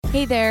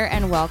Hey there,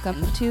 and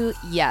welcome to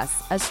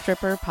Yes, a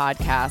Stripper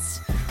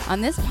podcast. On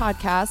this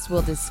podcast,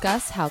 we'll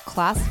discuss how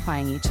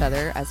classifying each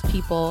other as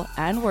people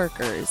and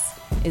workers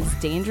is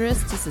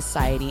dangerous to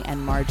society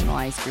and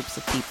marginalized groups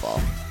of people.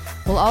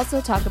 We'll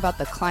also talk about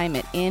the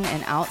climate in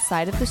and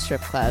outside of the strip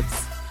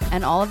clubs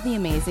and all of the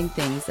amazing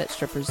things that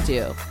strippers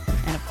do.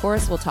 And of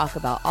course, we'll talk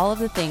about all of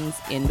the things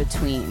in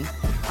between.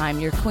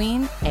 I'm your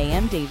queen,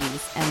 A.M.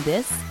 Davies, and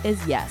this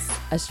is Yes,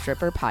 a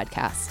Stripper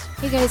podcast.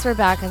 Hey guys, we're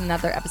back with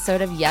another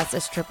episode of Yes,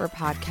 a Stripper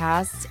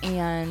podcast,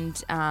 and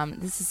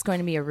this is going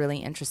to be a really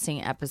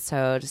interesting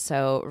episode,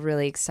 so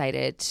really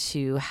excited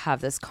to have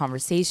this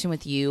conversation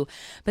with you,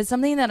 but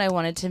something that I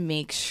wanted to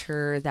make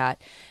sure that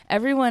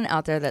everyone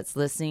out there that's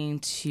listening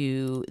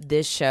to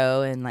this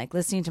show and like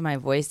listening to my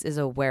voice is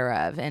aware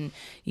of. And,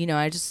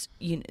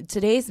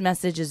 today's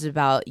message is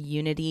about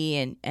unity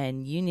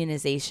and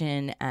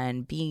unionization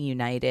and being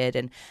united.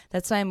 And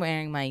that's why I'm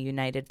wearing my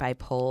United by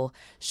Pole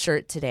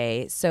shirt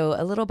today. So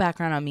a little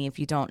background on me, if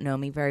you don't know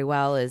me very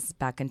well, is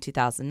back in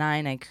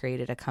 2009, I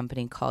created a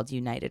company called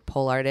United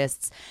Pole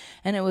Artists.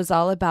 And it was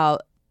all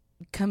about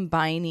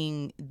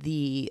combining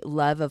the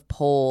love of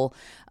pole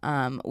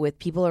with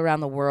people around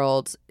the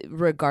world,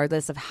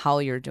 regardless of how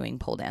you're doing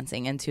pole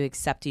dancing, and to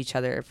accept each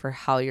other for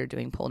how you're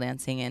doing pole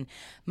dancing. And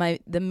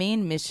the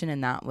main mission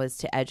in that was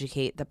to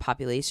educate the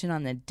population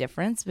on the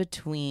difference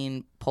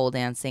between pole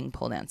dancing,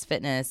 pole dance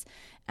fitness,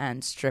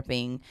 and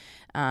stripping,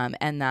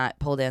 and that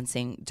pole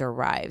dancing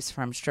derives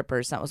from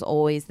strippers. That was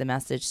always the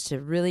message,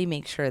 to really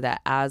make sure that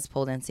as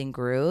pole dancing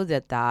grew,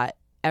 that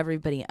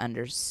everybody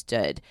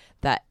understood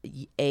that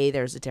A,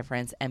 there's a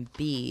difference, and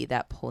B,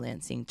 that pole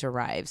dancing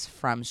derives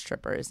from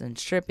strippers and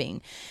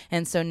stripping.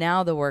 And so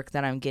now the work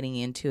that I'm getting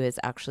into is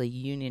actually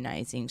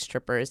unionizing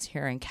strippers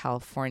here in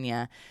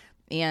California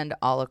and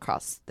all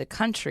across the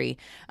country.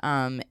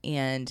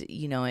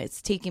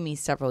 It's taken me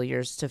several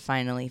years to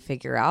finally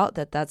figure out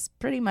that that's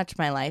pretty much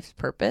my life's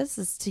purpose,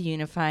 is to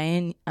unify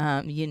and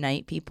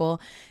unite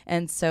people.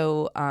 And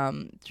so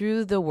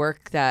through the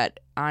work that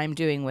I'm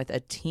doing with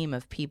a team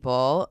of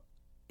people,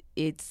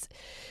 it's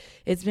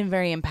been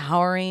very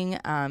empowering.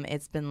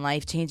 It's been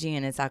life-changing,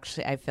 and it's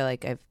actually, I feel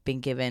like I've been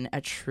given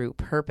a true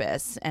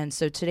purpose. And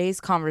so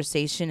today's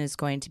conversation is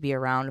going to be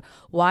around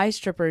why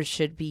strippers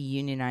should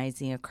be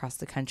unionizing across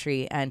the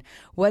country and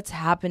what's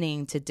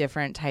happening to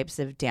different types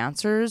of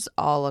dancers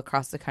all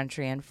across the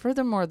country and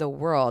furthermore the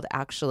world,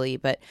 actually.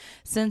 But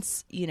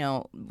since,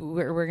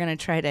 we're going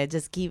to try to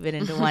just keep it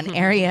into one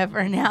area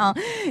for now,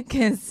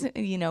 because,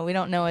 we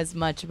don't know as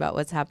much about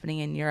what's happening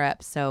in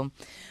Europe. So,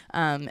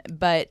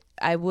 but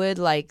I would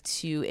like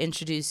to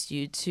introduce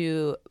you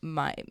to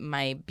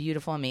my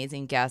beautiful,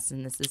 amazing guest,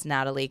 and this is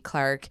Natalie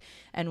Clark,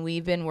 and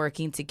we've been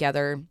working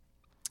together.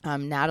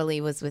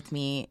 Natalie was with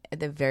me at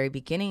the very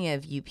beginning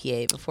of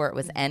UPA before it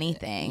was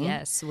anything.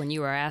 Yes, when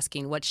you were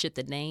asking what should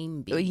the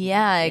name be.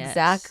 Yeah, yes.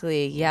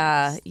 Exactly.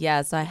 Yeah, yes.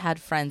 Yeah. So I had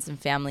friends and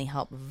family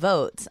help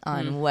vote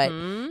on what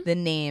the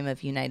name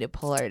of United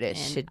Pole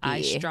Artists should be.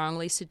 I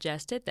strongly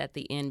suggested that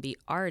the N be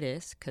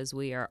artists, because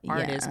we are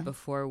artists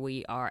before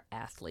we are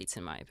athletes,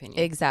 in my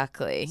opinion.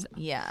 Exactly. So.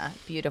 Yeah,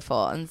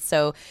 beautiful.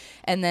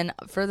 And then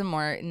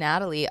furthermore,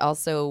 Natalie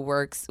also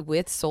works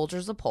with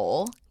Soldiers of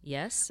Pole.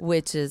 Yes.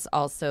 Which is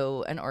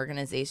also an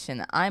organization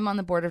that I'm on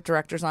the board of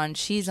directors on.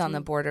 She's on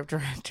the board of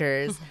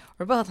directors.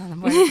 We're both on the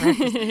board of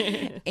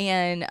directors.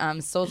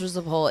 And Soldiers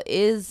of Pole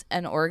is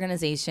an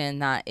organization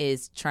that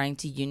is trying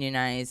to is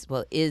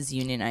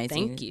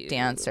unionizing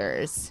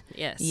dancers.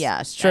 Yes.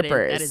 Yeah,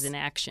 strippers. That is an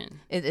action.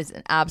 It is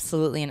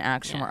absolutely an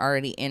action. Yeah. We're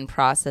already in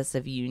process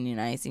of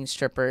unionizing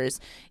strippers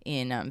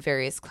in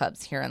various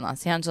clubs here in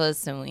Los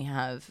Angeles. And we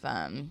have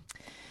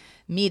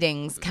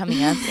meetings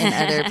coming up in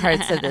other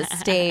parts of the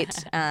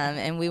state,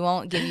 and we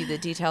won't give you the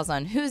details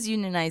on who's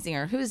unionizing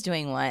or who's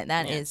doing what.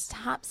 That is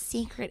top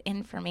secret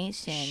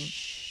information.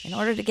 Shh. In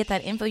order to get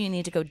that info, you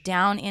need to go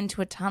down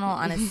into a tunnel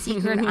on a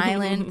secret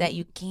island that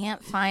you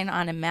can't find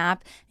on a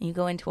map, and you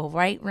go into a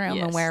white room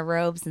and wear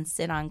robes and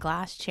sit on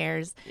glass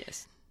chairs.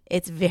 Yes.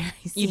 It's very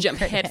secretive. You jump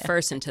head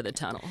first into the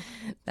tunnel.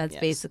 That's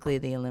basically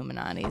the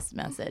Illuminati's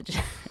message.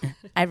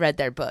 I read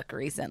their book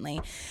recently.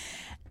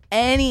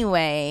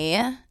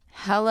 Anyway,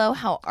 hello,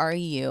 how are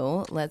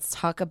you? Let's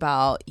talk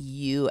about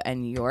you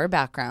and your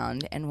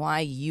background and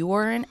why you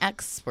are an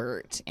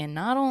expert in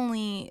not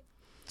only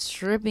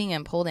stripping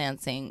and pole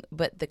dancing,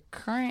 but the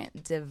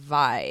current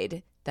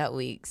divide that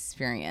we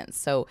experience.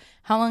 So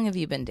how long have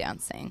you been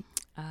dancing?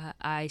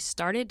 I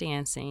started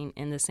dancing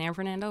in the San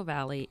Fernando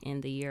Valley in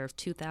the year of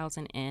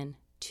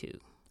 2002.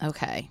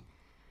 Okay.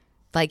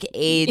 Like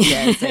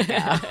ages ago.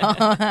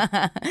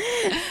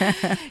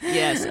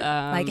 Yes.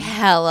 Like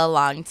hella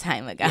long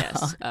time ago.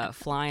 Yes.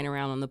 Flying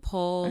around on the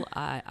pole.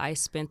 I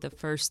spent the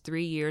first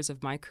 3 years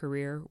of my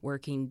career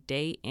working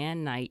day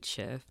and night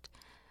shift.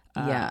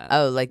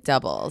 Like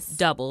doubles.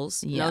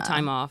 Doubles. Yeah. No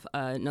time off.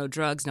 No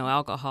drugs, no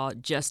alcohol,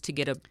 just to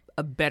get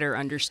a better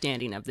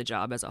understanding of the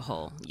job as a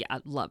whole. Yeah, I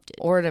loved it.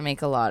 Or to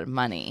make a lot of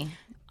money.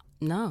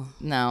 No.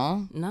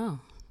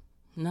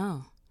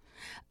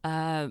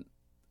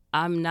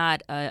 I'm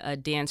not a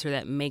dancer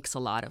that makes a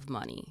lot of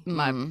money.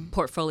 My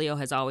portfolio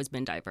has always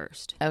been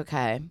diverse.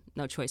 Okay.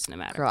 No choice in the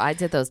matter. Girl, I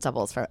did those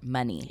doubles for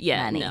money.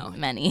 Yeah,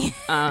 money.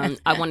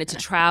 I wanted to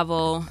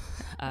travel.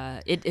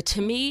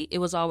 To me, it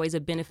was always a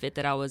benefit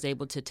that I was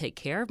able to take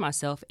care of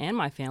myself and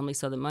my family,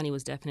 so the money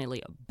was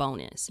definitely a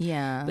bonus.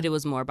 Yeah. But it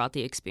was more about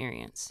the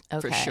experience,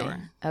 for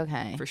sure.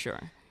 Okay. For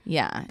sure.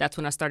 Yeah. That's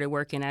when I started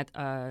working at,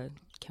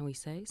 can we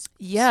say?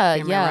 Yeah,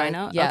 Spearmint yeah.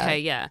 Rhino? Yeah. Okay,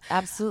 yeah.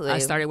 Absolutely. I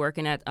started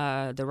working at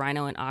the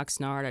Rhino in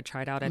Oxnard. I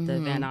tried out at the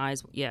Van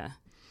Nuys. Yeah.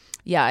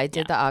 Yeah, I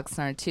did the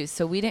Oxnard too.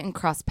 So we didn't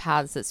cross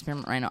paths at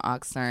Spearmint Rhino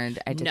Oxnard.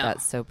 I did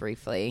that so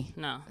briefly.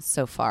 No.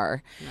 So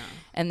far. No.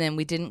 And then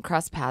we didn't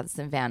cross paths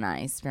in Van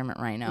Nuys, Spearmint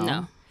Rhino.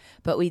 No.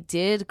 But we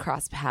did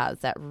cross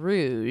paths at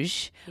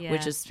Rouge,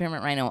 which is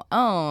Spearmint Rhino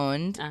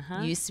owned.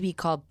 Used to be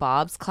called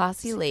Bob's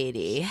Classy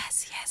Lady.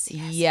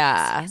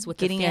 Yes. With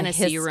getting the a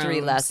fantasy history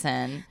rooms,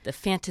 lesson. the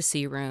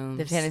fantasy rooms.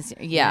 The fantasy,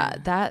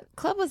 that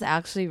club was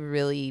actually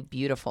really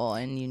beautiful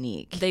and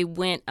unique. They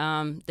went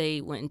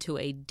into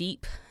a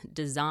deep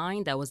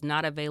design that was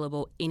not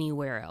available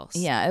anywhere else.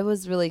 Yeah, it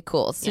was really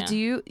cool. So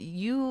do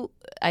you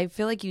I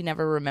feel like you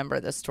never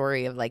remember the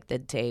story of like the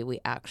day we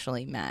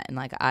actually met, and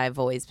like I've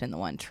always been the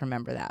one to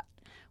remember that.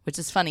 Which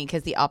is funny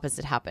because the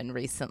opposite happened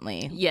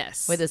recently.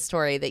 Yes. With a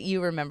story that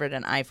you remembered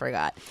and I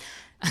forgot.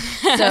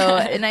 So,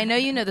 and I know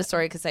you know the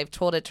story because I've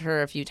told it to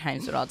her a few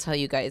times, but I'll tell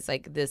you guys,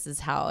 like, this is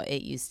how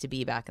it used to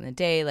be back in the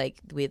day. Like,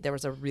 there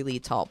was a really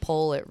tall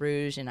pole at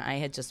Rouge, and I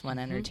had just won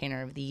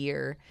Entertainer of the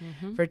Year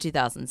for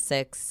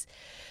 2006.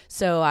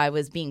 So I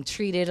was being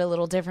treated a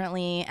little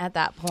differently at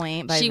that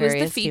point by various people.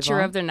 She was the feature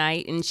of the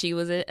night, and she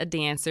was a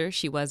dancer.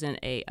 She wasn't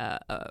a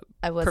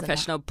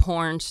professional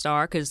porn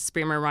star, because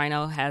Spearmint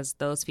Rhino has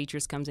those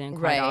features comes in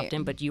quite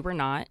often, but you were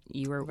not.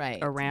 You were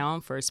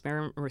around for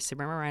Spearmint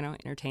Rhino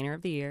Entertainer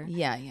of the Year.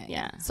 Yeah.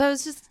 So I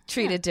was just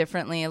treated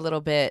differently a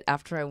little bit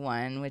after I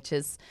won, which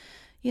is,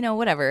 you know,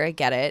 whatever. I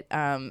get it.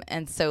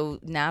 And so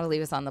Natalie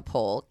was on the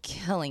pole,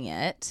 killing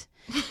it.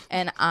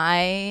 And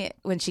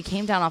when she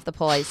came down off the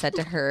pole, I said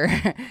to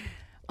her,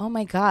 "Oh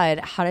my God,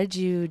 how did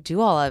you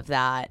do all of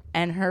that?"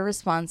 And her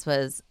response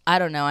was, "I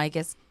don't know. I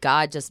guess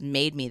God just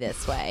made me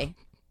this way."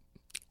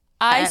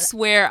 I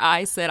swear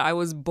I said I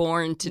was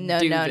born to do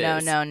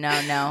this.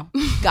 No.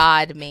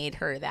 God made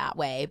her that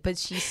way. But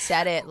she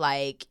said it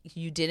like,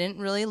 you didn't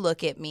really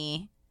look at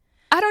me.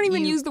 I don't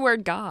even use the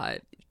word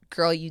God.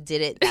 Girl, you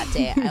did it that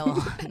day. I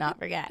will not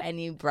forget.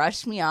 And you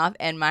brushed me off.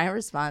 And my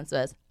response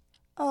was,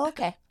 "Oh,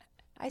 okay.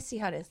 I see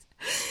how it is.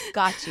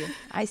 Got you.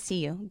 I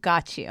see you.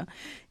 Got you."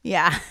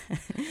 Yeah.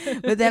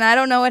 But then I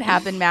don't know what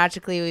happened.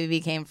 Magically, we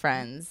became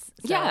friends.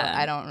 So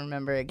I don't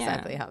remember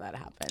exactly how that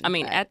happened. I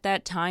mean, at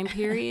that time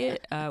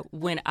period,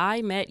 when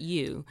I met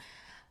you,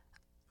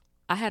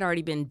 I had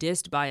already been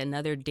dissed by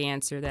another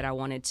dancer that I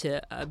wanted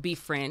to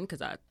befriend,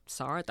 because I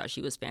saw her. I thought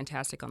she was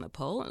fantastic on the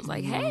pole. I was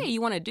like, "Hey, you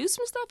want to do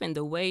some stuff?" And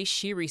the way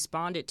she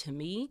responded to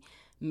me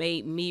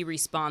made me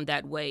respond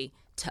that way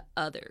to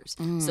others.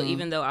 So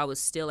even though I was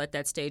still at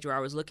that stage where I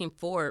was looking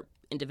for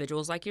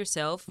individuals like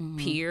yourself,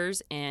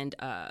 peers, and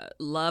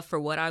love for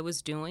what I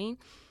was doing,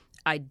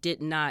 I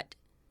did not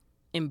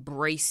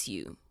embrace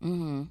you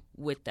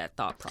with that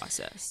thought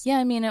process. Yeah,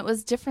 I mean, it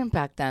was different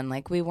back then.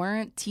 Like, we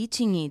weren't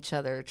teaching each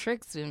other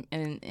tricks.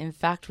 In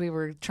fact, we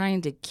were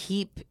trying to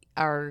keep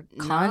our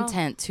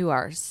content to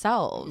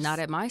ourselves. Not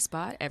at my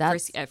spot.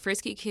 At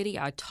Frisky Kitty,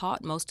 I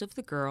taught most of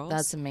the girls.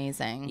 That's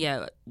amazing.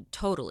 Yeah,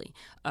 totally.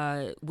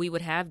 We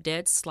would have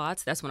dead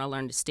slots. That's when I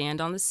learned to stand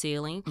on the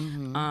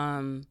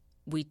ceiling.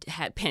 We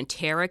had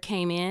Pantera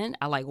came in.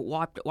 I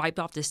wiped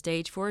off the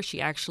stage for her.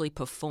 She actually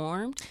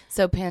performed.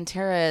 So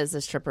Pantera is a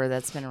stripper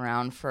that's been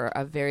around for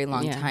a very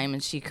long time,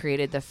 and she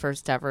created the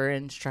first ever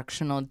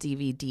instructional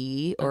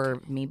DVD, or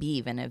maybe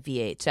even a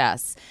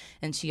VHS.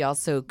 And she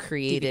also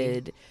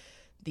created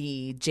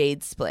the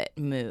Jade Split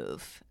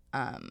move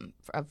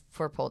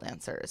for pole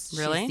dancers.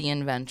 Really? She's the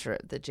inventor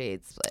of the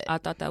Jade Split. I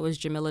thought that was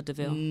Jamila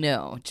DeVille.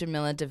 No,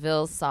 Jamila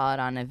DeVille saw it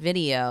on a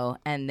video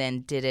and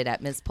then did it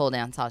at Miss Pole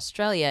Dance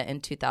Australia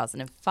in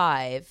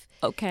 2005.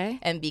 Okay.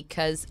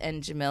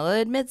 And Jamila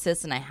admits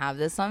this, and I have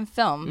this on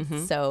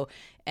film,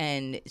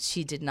 and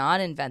she did not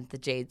invent the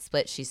Jade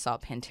Split. She saw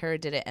Pantera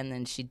did it, and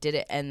then she did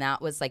it, and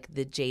that was like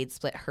the Jade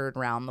Split heard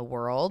around the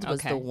world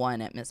was the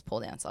one at Miss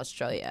Pole Dance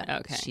Australia.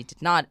 Okay. She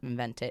did not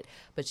invent it,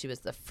 but she was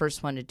the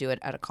first one to do it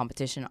at a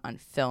competition on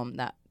film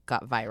that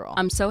got viral.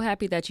 I'm so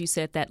happy that you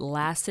said that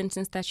last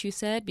sentence that you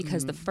said,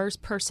 because the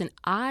first person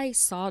I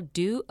saw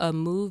do a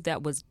move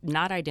that was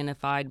not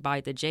identified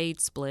by the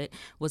Jade Split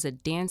was a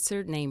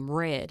dancer named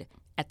Red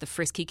at the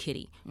Frisky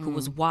Kitty, who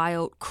was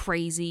wild,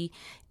 crazy,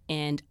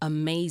 and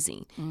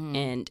amazing.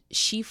 And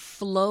she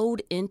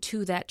flowed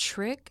into that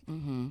trick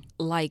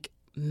like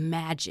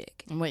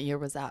magic. And what year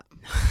was that?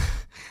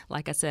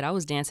 Like I said, I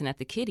was dancing at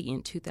the Kitty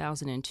in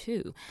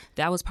 2002.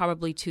 That was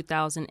probably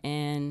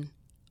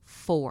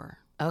 2004.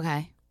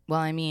 Okay. Well,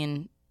 I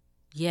mean,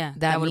 Yeah,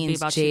 that would means be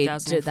about Jade.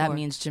 2004. That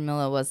means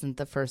Jamila wasn't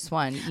the first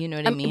one. You know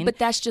what I mean? But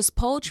that's just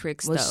pole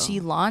tricks, well, though.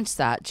 she launched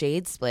that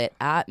Jade Split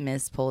at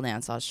Miss Pole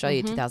Dance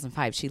Australia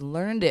 2005. She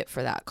learned it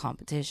for that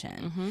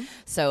competition.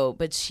 So,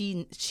 but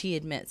she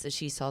admits that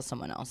she saw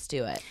someone else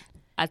do it.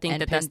 I think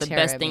And that's the Pantera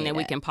best thing made that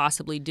we it. can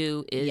possibly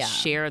do is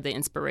share the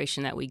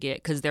inspiration that we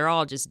get, because they're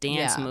all just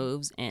dance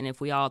moves, and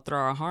if we all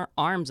throw our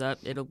arms up,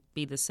 it'll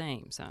be the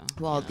same. So,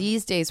 well,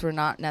 these days we're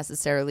not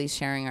necessarily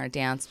sharing our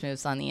dance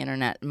moves on the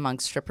internet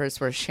amongst strippers.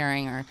 We're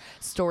sharing our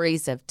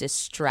stories of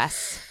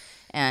distress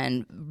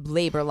and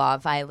labor law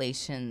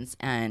violations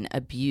and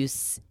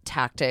abuse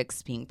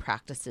tactics being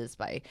practices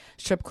by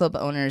strip club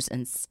owners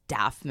and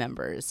staff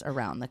members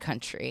around the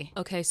country.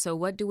 Okay, so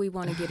what do we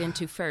want to get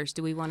into first?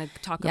 Do we want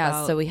to talk Yeah,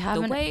 about so we the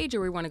haven't- wage,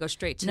 or we want to go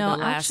straight to No, the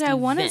last actually, I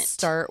want to event?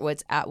 start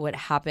what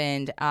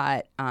happened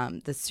at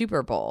the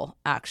Super Bowl,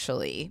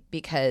 actually,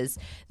 because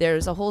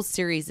there's a whole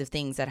series of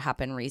things that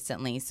happened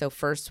recently. So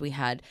first we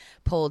had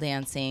pole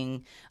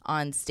dancing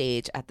on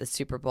stage at the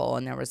Super Bowl,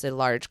 and there was a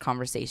large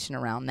conversation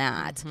around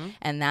that.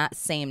 And that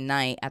same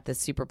night at the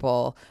Super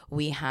Bowl,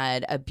 we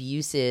had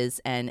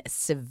abuses and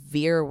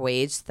severe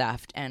wage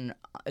theft and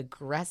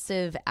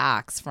aggressive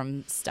acts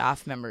from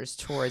staff members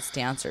towards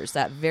dancers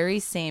that very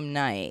same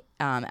night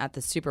at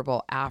the Super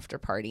Bowl after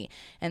party.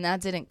 And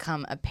that didn't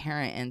come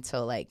apparent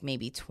until like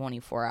maybe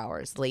 24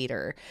 hours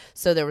later.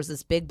 So there was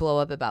this big blow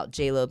up about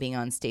J-Lo being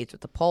on stage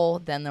with the pole.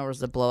 Then there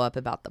was a blow up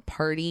about the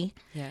party.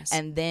 Yes.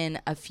 And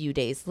then a few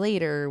days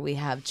later, we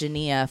have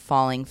Jania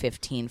falling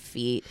 15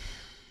 feet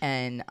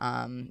and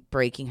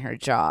breaking her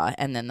jaw,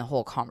 and then the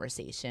whole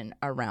conversation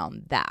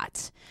around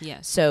that.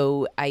 Yes.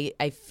 So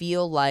I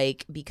feel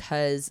like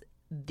because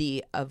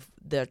the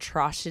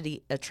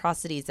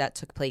atrocities that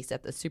took place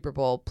at the Super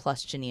Bowl,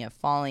 plus Jania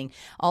falling,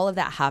 all of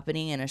that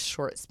happening in a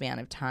short span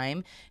of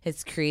time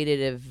has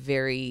created a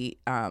very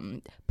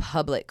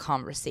public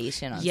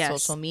conversation on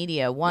social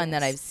media. One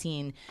that I've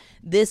seen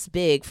this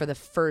big for the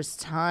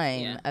first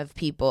time of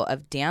people,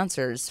 of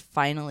dancers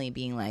finally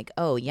being like,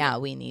 oh yeah,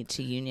 we need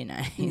to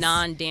unionize.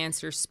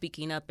 Non-dancers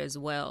speaking up as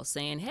well,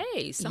 saying,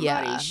 hey,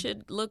 somebody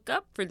should look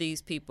up for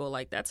these people.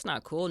 Like, that's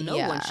not cool. No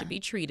one should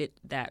be treated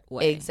that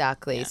way.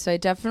 Exactly. Yeah. So I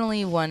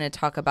definitely want to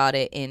talk about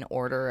it in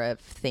order of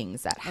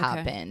things that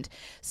happened.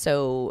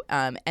 So,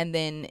 and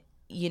then,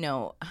 you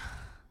know,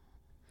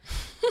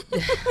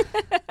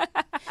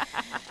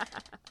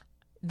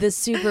 the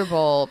Super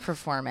Bowl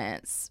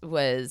performance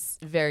was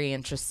very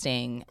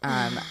interesting.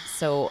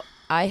 So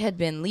I had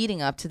been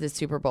leading up to the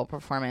Super Bowl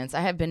performance.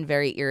 I have been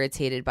very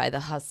irritated by the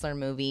Hustler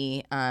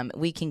movie.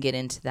 We can get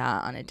into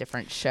that on a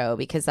different show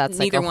because that's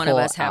neither like a one whole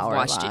of us have hour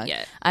watched long. it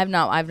yet. I've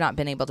not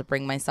been able to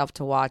bring myself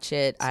to watch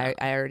it. I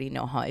already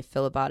know how I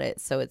feel about it,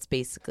 so it's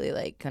basically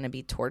like going to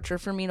be torture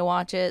for me to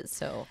watch it.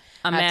 So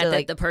I'm I have mad to, that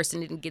like, the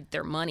person didn't get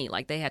their money.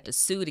 Like, they had to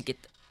sue to get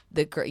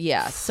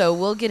so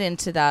we'll get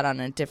into that on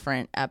a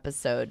different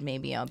episode.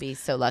 Maybe I'll be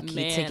so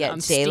lucky to get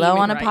I'm J-Lo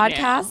on a steaming right podcast.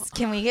 now.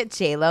 Can we get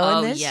J-Lo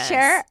in this yes.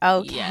 chair?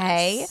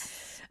 Okay.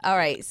 Yes. All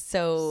right.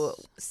 So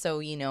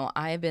you know,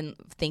 I've been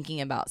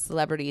thinking about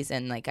celebrities,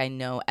 and like I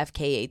know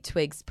FKA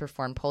Twigs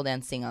performed pole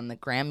dancing on the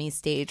Grammy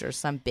stage or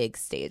some big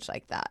stage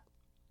like that.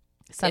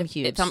 Some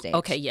huge stage.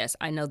 Okay, yes.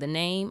 I know the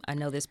name. I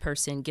know this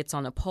person gets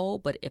on a pole,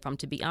 but if I'm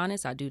to be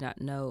honest, I do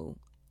not know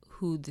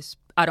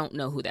I don't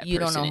know who that person is. You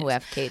don't know who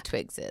FKA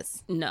Twigs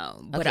is?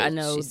 No, but Okay, I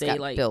know she's they got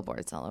like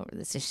billboards all over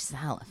this. She's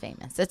hella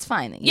famous. It's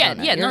fine. That you Yeah, don't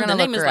know. yeah. You're No, gonna the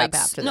name look is her like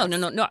up after no,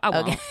 this. no. I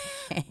won't.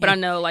 Okay. But I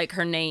know like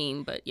her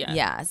name. But yeah.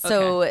 Yeah.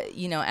 So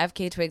you know,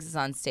 FKA Twigs is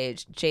on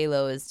stage.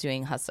 J-Lo is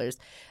doing Hustlers.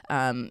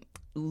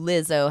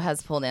 Lizzo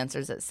has pole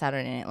dancers at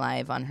Saturday Night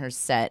Live on her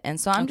set, and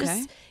so I'm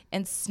just.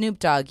 And Snoop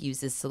Dogg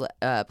uses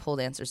pole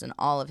dancers in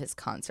all of his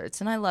concerts,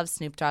 and I love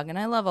Snoop Dogg, and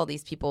I love all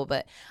these people,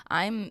 but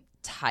I'm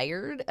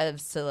tired of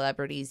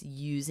celebrities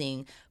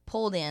using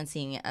pole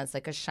dancing as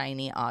like a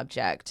shiny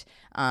object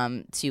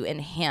to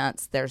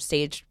enhance their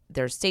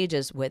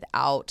stages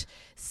without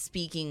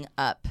speaking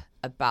up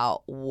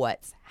about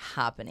what's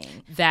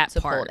happening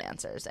to pole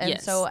dancers. And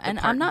yes, so, and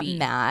I'm not B.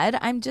 mad.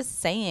 I'm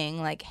just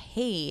saying, like,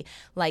 hey,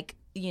 like,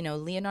 you know,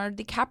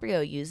 Leonardo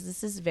DiCaprio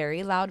uses this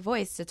very loud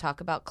voice to talk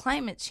about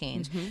climate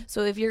change.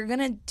 So if you're going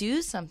to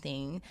do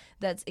something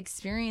that's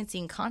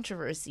experiencing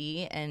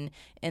controversy and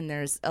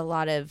there's a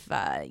lot of,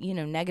 you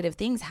know, negative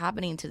things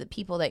happening to the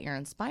people that you're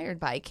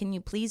inspired by, can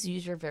you please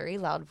use your very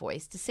loud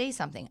voice to say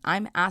something?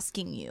 I'm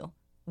asking you.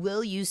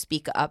 Will you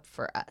speak up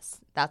for us?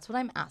 That's what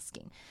I'm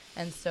asking.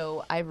 And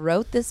so I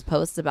wrote this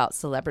post about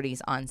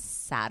celebrities on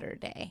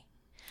Saturday.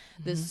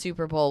 The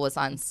Super Bowl was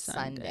on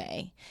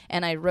Sunday.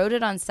 And I wrote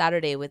it on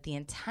Saturday with the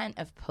intent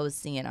of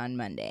posting it on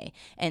Monday.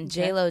 And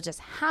J-Lo just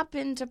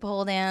happened to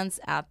pole dance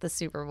at the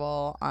Super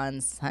Bowl on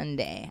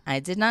Sunday. I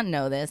did not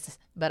know this,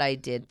 but I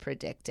did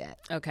predict it.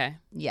 Okay.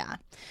 Yeah.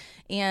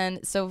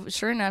 And so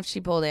sure enough, she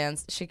pole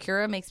danced.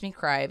 Shakira makes me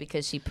cry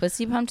because she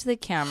pussy pumped the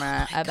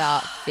camera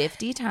about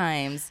 50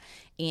 times.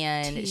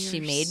 And she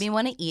made me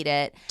want to eat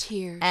it.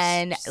 Tears.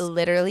 And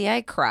literally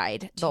I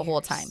cried the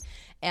whole time.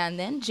 And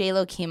then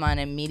J-Lo came on.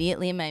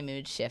 Immediately my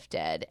mood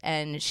shifted,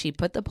 and she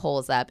put the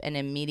polls up, and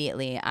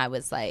immediately I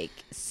was like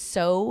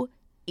so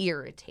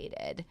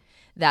irritated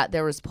that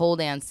there was pole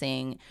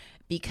dancing,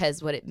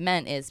 because what it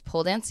meant is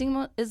pole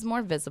dancing is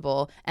more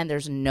visible, and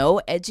there's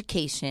no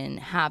education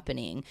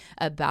happening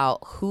about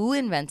who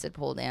invented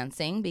pole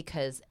dancing,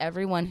 because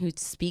everyone who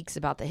speaks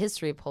about the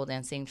history of pole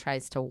dancing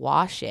tries to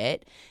wash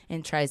it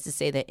and tries to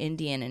say that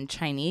Indian and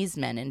Chinese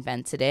men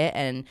invented it,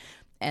 and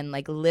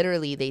like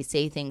literally they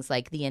say things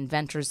like the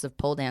inventors of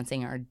pole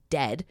dancing are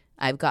dead.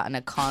 I've gotten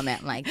a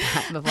comment like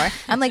that before.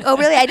 I'm like, oh,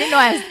 really? I didn't know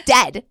I was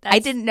dead. I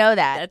didn't know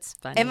that. That's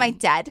funny. Am I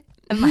dead?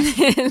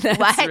 That's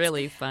what?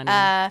 Really funny.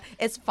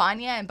 Is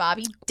Fania and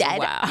Bobby dead?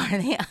 Wow. Are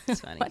they? That's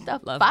funny. What the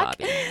Love fuck?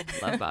 Bobby.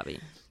 Love Bobby.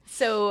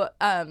 So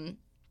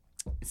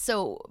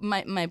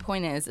my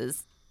point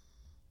is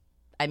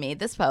I made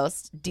this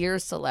post. Dear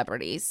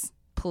celebrities,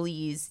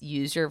 please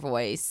use your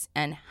voice.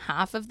 And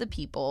half of the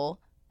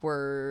people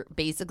were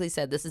basically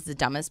said, this is the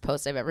dumbest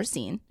post I've ever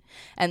seen.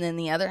 And then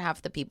the other half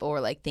of the people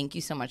were like, thank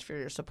you so much for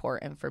your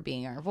support and for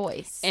being our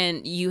voice.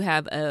 And you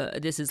have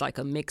this is like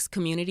a mixed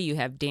community. You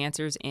have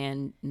dancers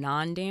and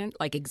non-dance,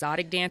 like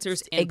exotic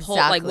dancers. And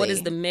exactly. like, what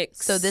is the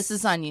mix? So this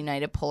is on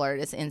United Pole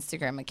Artists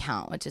Instagram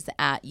account, which is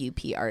at UP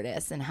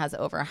Artists, and has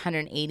over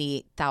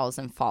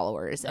 188,000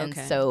 followers. And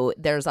so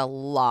there's a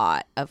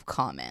lot of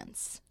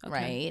comments,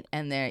 right?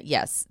 And there,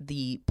 yes,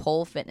 the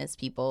pole fitness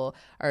people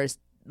are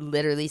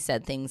literally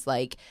said things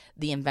like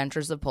the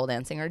inventors of pole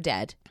dancing are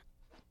dead.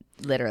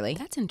 Literally.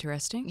 That's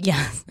interesting.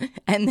 Yes.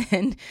 And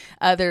then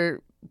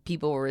other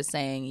people were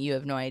saying, you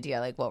have no idea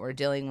like what we're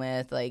dealing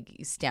with, like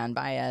stand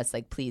by us,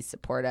 like please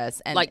support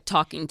us, and like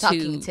talking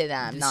to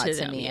them, not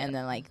to me, yeah. and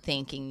then like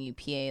thanking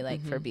UPA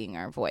like for being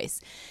our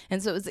voice.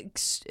 And so it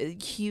was a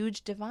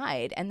huge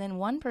divide. And then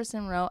one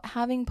person wrote,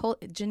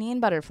 Janine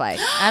Butterfly,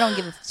 I don't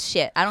give a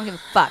shit, I don't give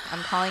a fuck,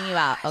 I'm calling you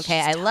out, okay?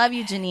 I love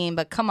you, Janine,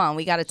 but come on,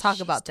 we got to talk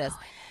about this.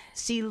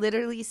 She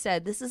literally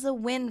said, this is a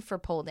win for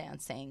pole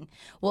dancing.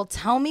 Well,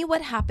 tell me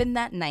what happened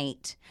that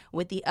night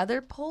with the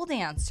other pole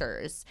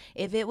dancers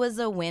if it was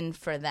a win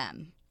for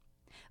them.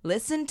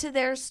 Listen to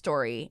their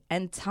story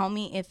and tell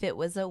me if it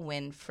was a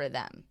win for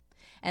them.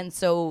 And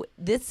so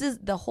this is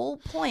the whole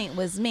point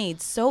was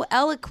made so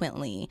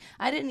eloquently.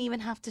 I didn't even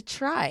have to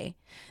try.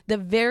 The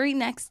very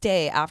next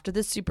day after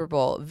the Super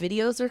Bowl,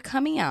 videos are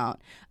coming out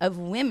of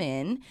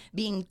women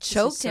being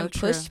choked and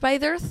pushed by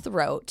their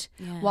throat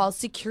while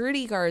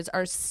security guards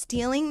are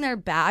stealing their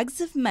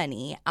bags of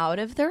money out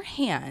of their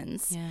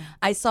hands. Yeah.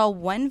 I saw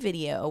one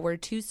video where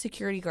two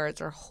security guards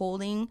are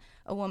holding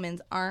a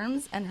woman's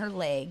arms and her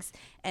legs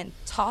and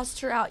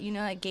tossed her out. You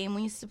know that game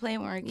we used to play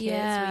when we were kids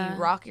where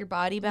you rock your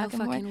body back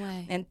and forth?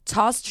 And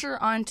tossed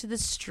her onto the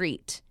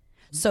street.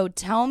 So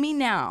tell me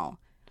now,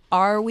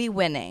 are we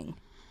winning?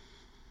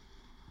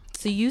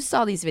 So you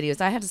saw these videos.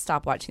 I had to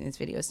stop watching these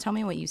videos. Tell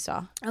me what you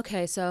saw.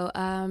 Okay, so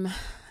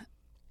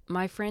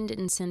my friend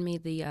didn't send me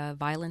the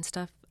violent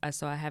stuff,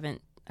 so I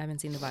haven't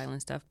seen the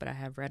violent stuff, but I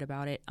have read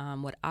about it.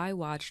 What I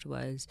watched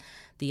was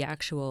the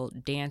actual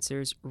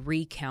dancers'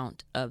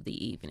 recount of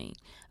the evening.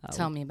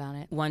 Tell me about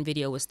it. One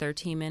video was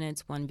 13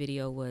 minutes. One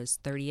video was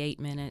 38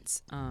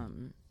 minutes.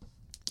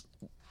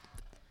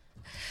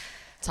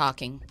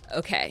 Talking.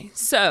 Okay,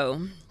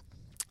 so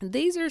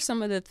these are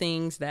some of the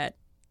things that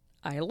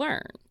I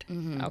learned.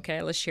 Mm-hmm.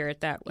 Okay, let's share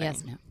it that way.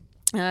 Yes,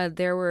 ma'am.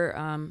 There were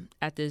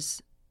at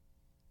this,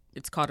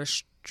 it's called a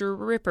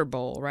stripper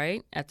bowl,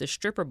 right? At the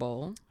stripper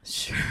bowl.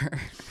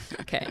 Sure.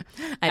 Okay.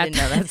 I didn't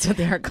know that's what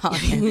they were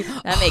calling it.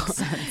 That makes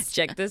sense.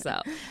 Check this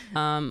out.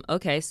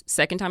 Okay,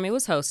 second time it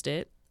was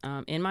hosted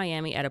in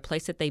Miami at a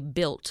place that they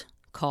built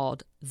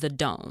called The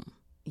Dome.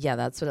 Yeah,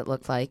 that's what it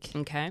looked like.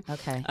 Okay.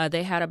 Okay.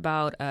 They had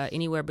about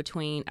anywhere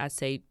between, I'd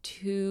say,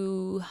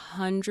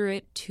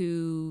 200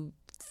 to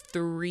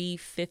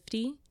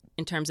 350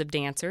 in terms of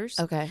dancers.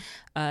 Okay.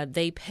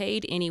 They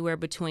paid anywhere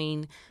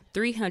between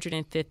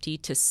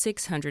 $350 to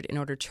 $600 in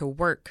order to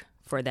work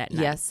for that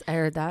night. Yes, I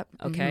heard that.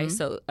 Okay,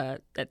 so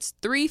that's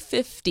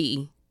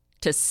 $350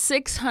 to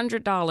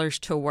 $600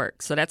 to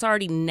work. So that's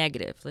already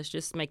negative. Let's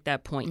just make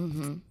that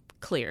point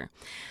clear.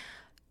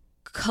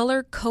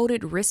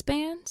 Color-coded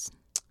wristbands.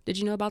 Did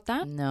you know about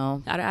that?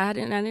 No. I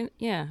didn't.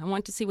 Yeah, I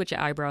wanted to see what your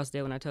eyebrows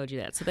did when I told you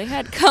that. So they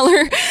had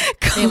color.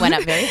 They went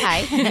up very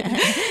high.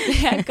 They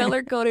had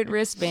color-coded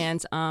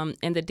wristbands,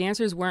 and the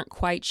dancers weren't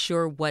quite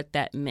sure what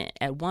that meant.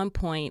 At one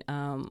point,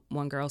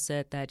 one girl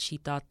said that she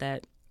thought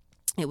that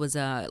it was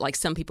like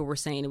some people were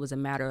saying it was a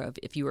matter of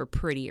if you were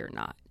pretty or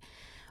not,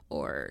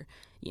 or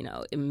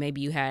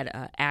maybe you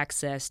had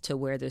access to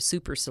where the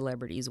super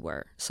celebrities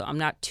were. So I'm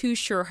not too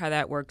sure how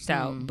that works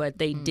out, but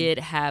they did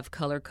have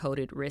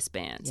color-coded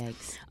wristbands.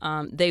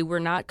 Yikes. They were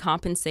not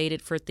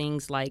compensated for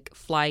things like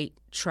flight,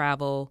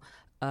 travel,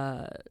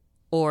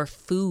 or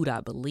food, I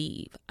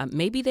believe.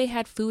 Maybe they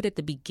had food at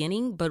the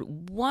beginning, but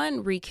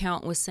one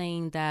recount was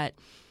saying that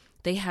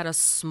They had a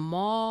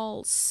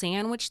small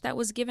sandwich that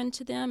was given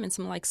to them in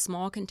some like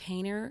small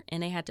container,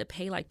 and they had to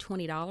pay like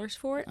 $20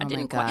 for it. Oh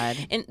my God.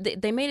 And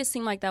they made it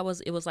seem like it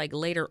was like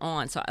later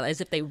on, so as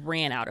if they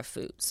ran out of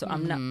food. So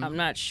I'm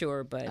not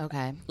sure, but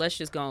Okay. let's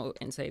just go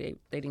and say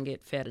they didn't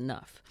get fed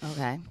enough.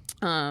 Okay.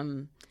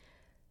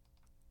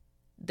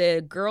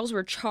 The girls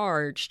were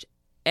charged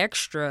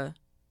extra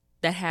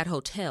that had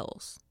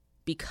hotels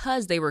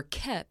because they were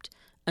kept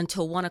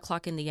until 1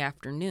 o'clock in the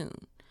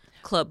afternoon.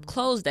 Club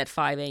closed at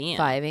 5 a.m.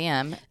 5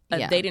 a.m.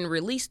 Yeah. They didn't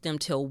release them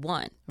till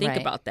 1. Think Right.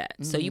 about that.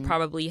 So you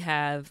probably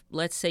have,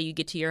 let's say you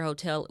get to your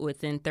hotel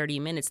within 30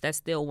 minutes. That's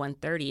still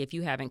 1:30. If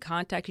you haven't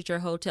contacted your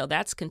hotel,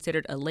 that's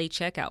considered a late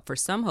checkout. For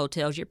some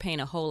hotels, you're paying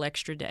a whole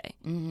extra day.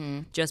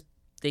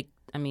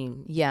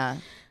 Yeah.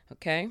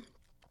 Okay.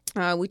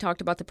 We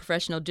talked about the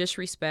professional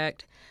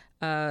disrespect.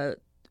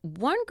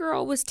 One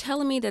girl was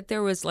telling me that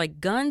there was like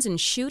guns and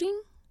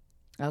shooting.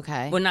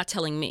 Okay. Well, not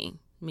telling me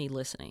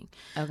listening.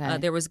 Okay.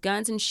 There was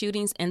guns and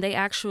shootings, and they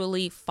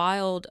actually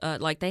filed,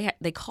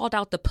 they called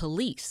out the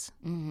police,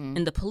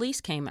 and the police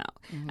came out.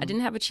 I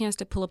didn't have a chance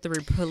to pull up the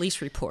police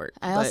report.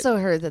 I also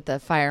heard that the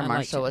fire like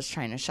marshal to. was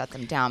trying to shut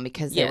them down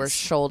because they were Yes.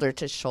 shoulder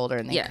to shoulder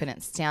and they Yeah.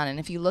 couldn't stand. And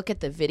if you look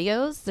at the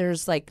videos,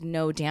 there's like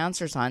no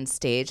dancers on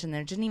stage, and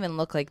there didn't even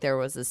look like there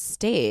was a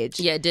stage.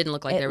 Yeah, it didn't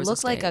look like there was a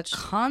stage. It looked like a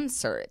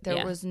concert. There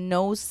Yeah. was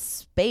no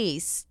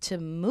space to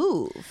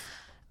move.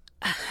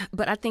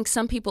 But I think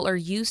some people are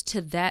used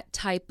to that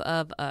type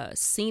of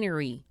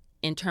scenery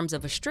in terms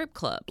of a strip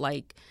club.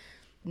 Like,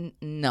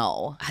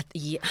 No.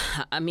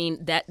 I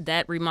mean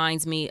that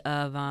reminds me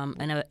of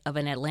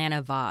an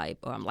Atlanta vibe,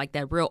 like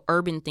that real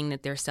urban thing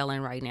that they're selling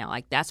right now.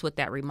 Like that's what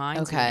that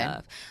reminds me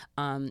of.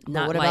 But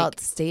Not what like, about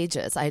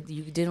stages?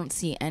 You didn't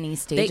see any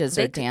stages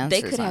or dancers.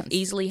 They could have on.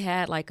 easily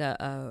had like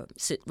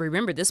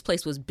remember this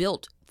place was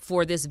built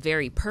for this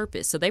very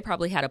purpose, so they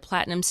probably had a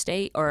platinum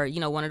stage or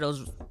one of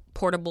those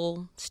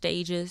portable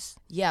stages.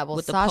 Yeah, well,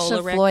 with the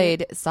Sasha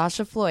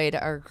pole Floyd,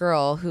 our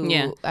girl who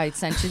Yeah. I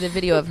sent you the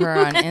video of her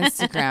on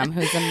Instagram,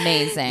 who's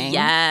amazing.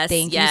 Yes,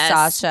 thank yes. you,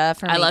 Sasha,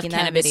 for I love making that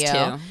cannabis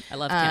video. too. I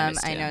love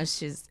cannabis too. I know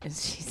she's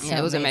so Yeah,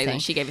 it was amazing.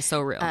 She gave it so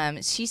real.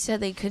 She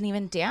said they couldn't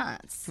even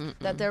dance.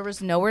 That there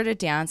was nowhere to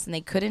dance and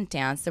they couldn't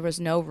dance. There was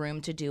no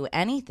room to do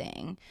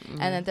anything,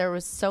 and that there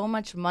was so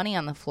much money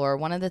on the floor.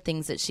 One of the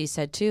things that she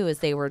said too is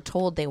they were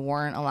told they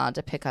weren't allowed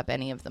to pick up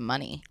any of the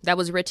money. That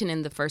was written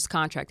in the first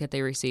contract that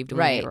they received when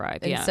Right. they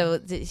arrived. And Yeah. so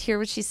hear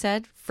what she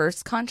said?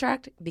 First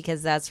contract?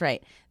 Because that's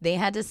right. They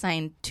had to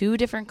sign 2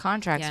 different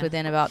contracts Yeah.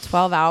 within about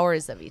 12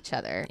 hours of each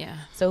other. Yeah.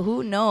 So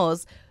who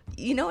knows?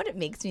 You know what it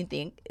makes me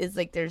think is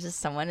like there's just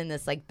someone in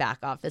this like back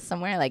office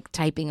somewhere like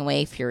typing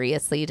away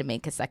furiously to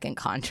make a second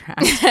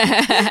contract.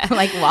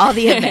 Like while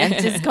the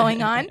event is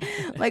going on.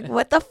 Like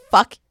what the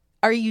fuck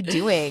are you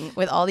doing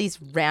with all these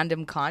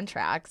random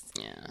contracts?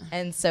 Yeah.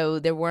 And so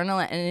there weren't a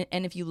lot.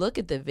 And if you look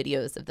at the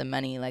videos of the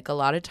money, like a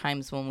lot of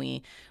times when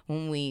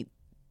we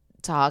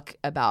talk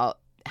about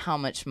how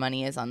much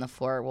money is on the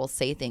floor, we'll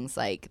say things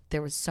like,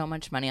 there was so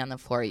much money on the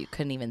floor, you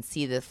couldn't even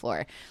see the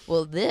floor.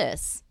 Well,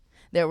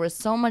 there was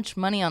so much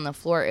money on the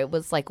floor, it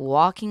was like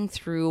walking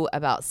through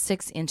about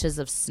 6 inches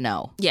of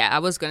snow. Yeah, I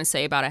was going to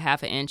say about a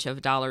half an inch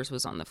of dollars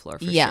was on the floor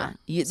for Yeah, sure.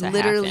 It's a half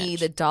literally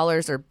inch. the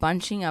dollars are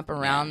bunching up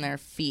around their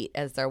feet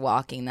as they're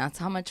walking. That's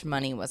how much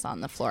money was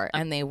on the floor,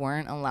 and they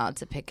weren't allowed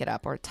to pick it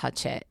up or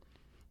touch it.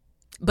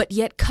 But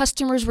yet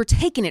customers were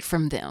taking it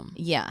from them.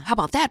 Yeah. How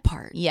about that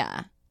part?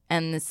 Yeah.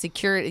 And the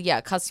security,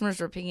 customers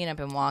were picking it up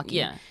and walking.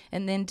 Yeah.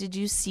 And then did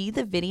you see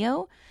the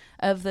video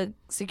of the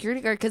security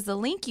guard? Because the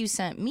link you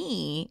sent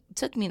me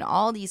took me to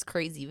all these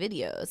crazy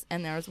videos.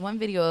 And there was one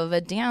video of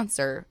a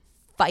dancer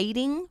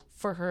fighting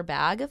for her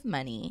bag of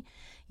money,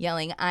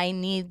 yelling, I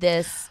need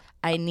this.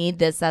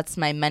 That's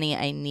my money.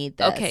 I need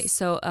this. Okay,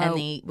 so and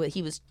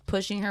he was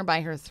pushing her by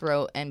her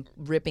throat and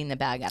ripping the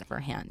bag out of her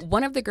hand.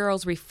 one of the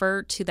girls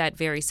referred to that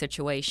very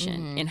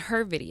situation in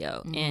her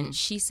video, and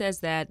she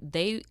says that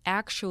they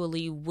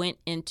actually went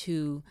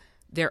into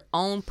their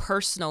own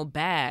personal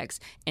bags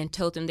and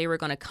told them they were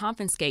going to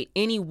confiscate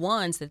any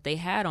ones that they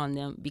had on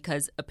them,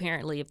 because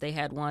apparently if they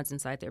had ones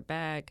inside their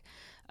bag,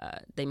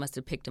 they must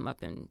have picked them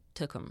up and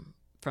took them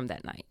from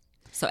that night.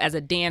 So as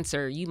a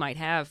dancer, you might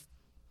have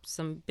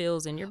some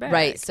bills in your bag.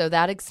 Right. So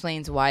that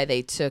explains why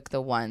they took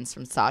the ones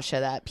from Sasha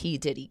that P.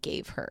 Diddy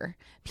gave her.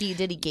 P.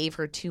 Diddy gave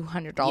her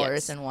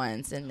 $200 in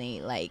ones, and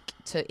they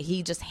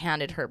he just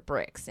handed her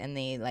bricks, and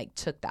they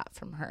took that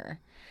from her.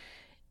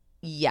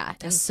 Yeah.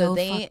 That's and so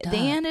so fucked up.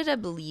 they ended up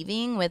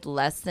leaving with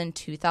less than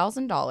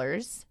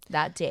 $2,000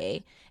 that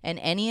day. And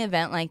any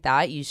event like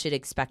that, you should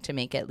expect to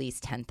make at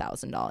least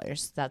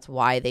 $10,000. That's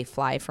why they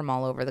fly from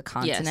all over the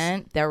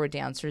continent. There were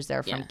dancers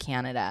there from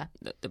Canada.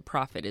 The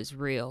profit is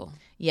real.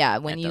 Yeah,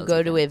 when at you those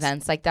go to events.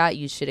 events like that,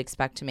 you should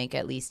expect to make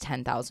at least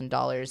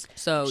 $10,000.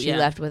 So she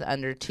left with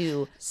under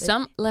 $2,000.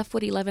 Some left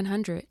with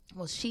 $1,100.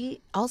 Well,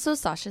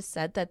 Sasha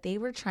said that they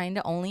were trying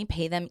to only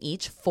pay them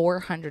each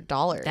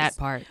 $400. That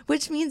part.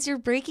 Which means you're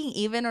breaking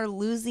even or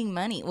losing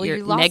money. Well, You're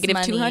you lost negative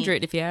money.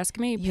 200 if you ask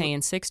me. Paying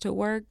 $6 to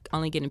work,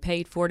 only getting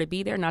paid $4 to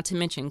be there. Not to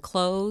mention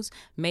clothes,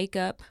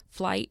 makeup,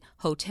 flight,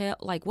 hotel.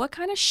 Like, what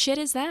kind of shit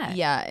is that?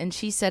 Yeah, and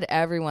she said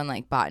everyone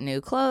like bought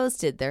new clothes,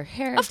 did their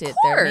hair, Of did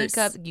course. their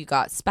makeup. You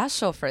got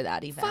special for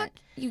that event. Fuck.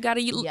 You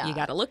gotta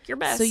look your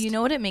best. So you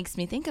know what it makes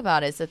me think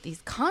about is that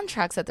these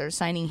contracts that they're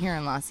signing here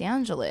in Los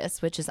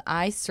Angeles, which is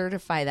I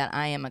certify that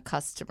I am a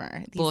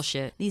customer.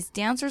 Bullshit. These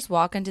dancers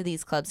walk into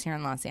these clubs here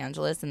in Los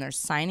Angeles and they're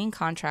signing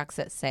contracts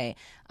that say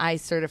I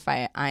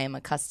certify I am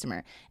a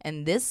customer.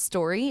 And this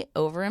story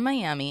over in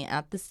Miami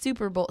at the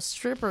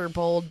Stripper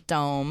Bowl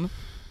Dome.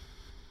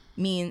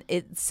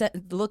 It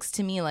looks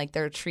to me like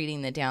they're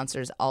treating the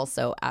dancers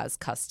also as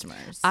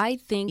customers. I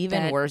think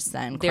even that worse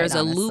than there's quite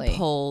a honestly.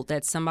 loophole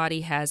that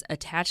somebody has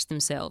attached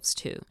themselves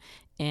to.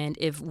 And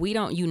if we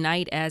don't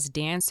unite as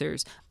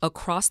dancers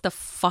across the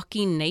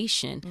fucking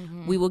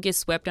nation, we will get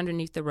swept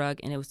underneath the rug,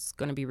 and it's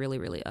going to be really,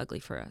 really ugly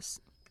for us.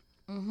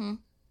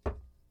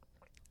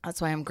 That's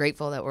why I'm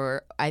grateful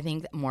that I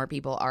think that more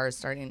people are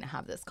starting to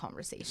have this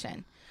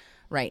conversation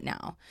right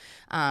now.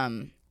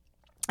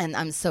 And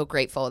I'm so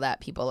grateful that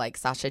people like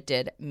Sasha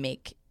did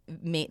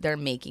they're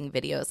making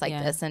videos like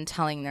this and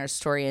telling their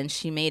story. And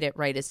she made it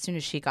right as soon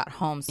as she got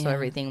home. So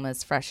everything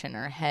was fresh in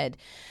her head.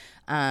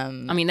 I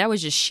mean, that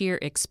was just sheer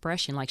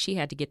expression. Like, she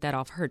had to get that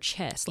off her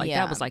chest. Like,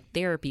 that was like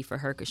therapy for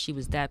her because she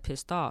was that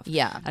pissed off.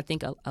 Yeah. I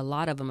think a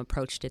lot of them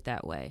approached it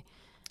that way.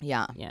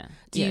 Yeah. Yeah.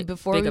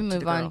 Before Big we up to the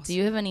move on, girls. do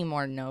you have any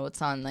more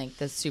notes on like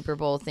the Super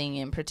Bowl thing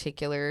in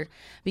particular?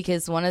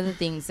 Because one of the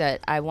things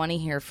that I want to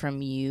hear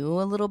from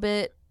you a little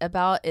bit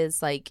about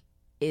is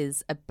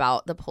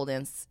about the pole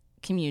dance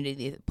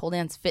community, the pole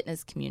dance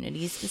fitness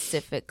community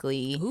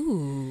specifically.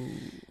 Ooh.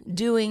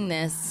 Doing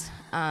this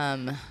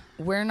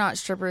we're not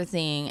stripper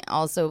thing.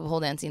 Also, pole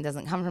dancing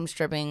doesn't come from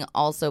stripping.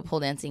 Also, pole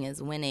dancing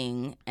is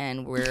winning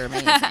and we're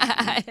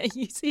amazing.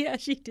 You see how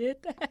she did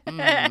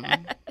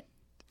that?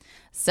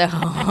 So,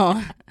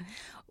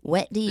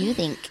 what do you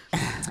think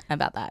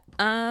about that?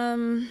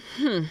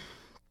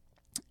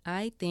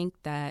 I think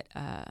that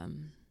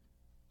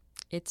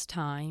it's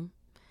time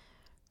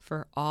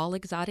for all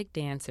exotic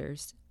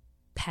dancers,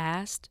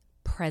 past,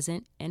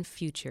 present, and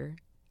future,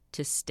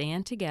 to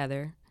stand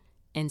together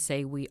and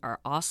say we are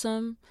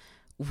awesome.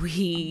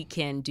 We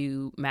can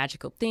do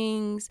magical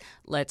things.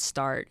 Let's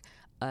start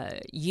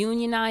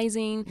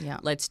unionizing. Yeah.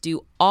 Let's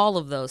do all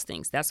of those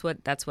things. That's what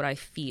I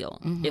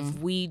feel. If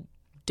we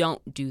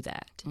don't do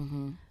that,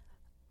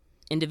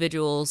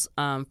 individuals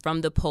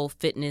from the pole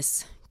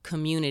fitness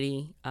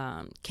community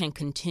can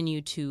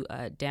continue to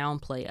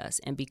downplay us.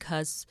 And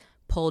because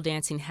pole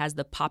dancing has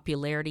the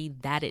popularity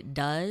that it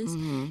does,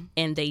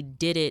 and they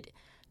did it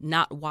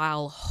not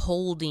while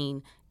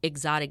holding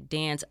exotic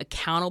dance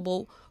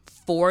accountable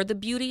for the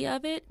beauty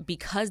of it,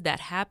 because that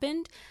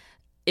happened,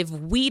 if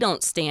we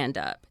don't stand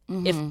up,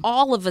 if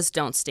all of us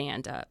don't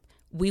stand up,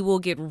 we will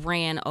get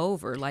ran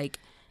over. Like,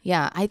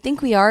 Yeah, I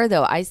think we are,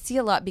 though. I see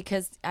a lot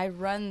because I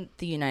run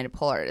the United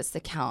Pole Artists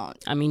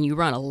account. I mean, you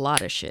run a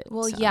lot of shit.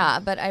 Well, so. yeah,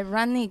 but I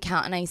run the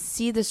account and I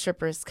see the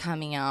strippers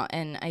coming out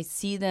and I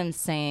see them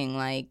saying,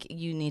 like,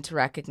 you need to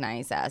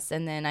recognize us.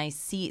 And then I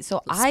see,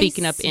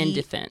 Speaking up in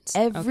defense.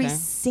 Every Okay.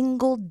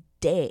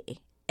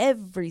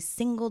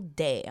 single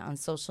day on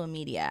social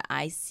media,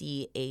 I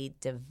see a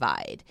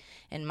divide.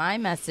 And my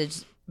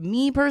message,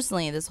 me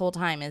personally, this whole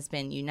time has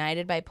been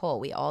united by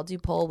pole. We all do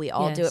pole. We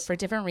all do it Yes. for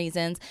different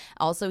reasons.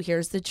 Also,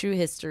 here's the true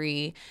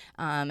history,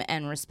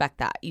 and respect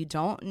that. You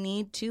don't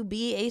need to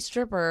be a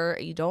stripper.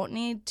 You don't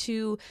need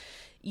to,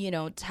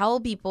 tell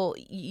people.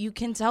 You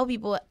can tell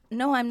people,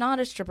 no, I'm not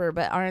a stripper,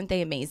 but aren't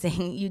they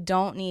amazing? You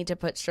don't need to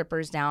put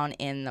strippers down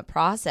in the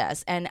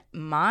process. And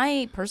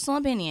my personal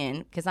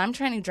opinion, because I'm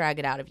trying to drag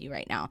it out of you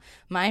right now,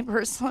 my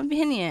personal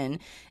opinion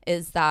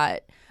is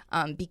that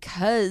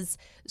because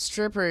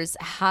strippers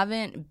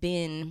haven't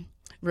been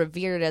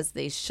revered as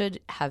they should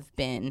have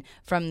been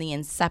from the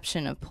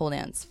inception of pole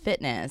dance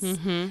fitness,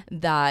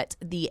 that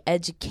the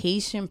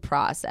education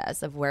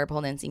process of where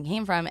pole dancing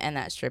came from and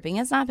that stripping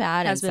is not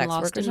bad Has and been sex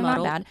lost workers and are not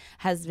muddled. bad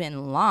has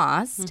been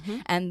lost.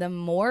 And the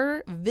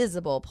more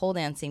visible pole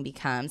dancing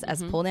becomes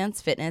as pole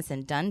dance fitness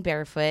and done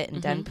barefoot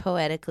and done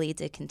poetically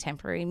to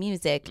contemporary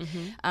music,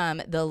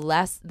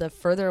 the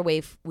further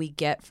away we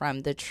get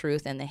from the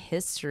truth and the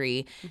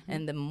history,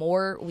 and the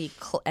more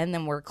and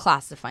then we're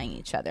classifying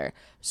each other.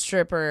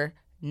 Stripper,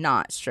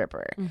 not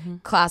stripper.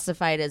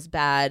 Classified as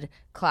bad,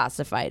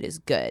 classified as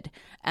good.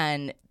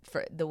 And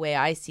for the way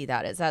I see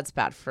that is that's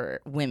bad for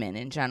women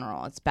in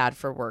general. It's bad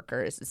for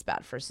workers. It's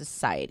bad for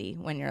society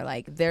when you're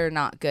like, they're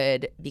not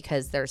good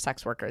because they're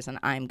sex workers and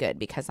I'm good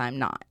because I'm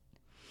not.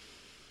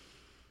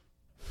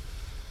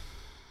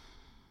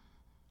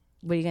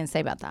 What are you going to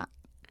say about that?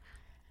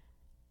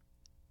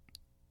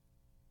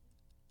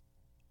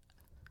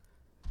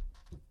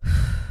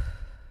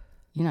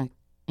 Are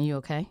you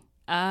okay?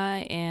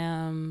 I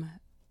am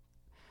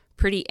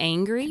pretty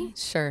angry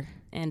Sure.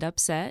 and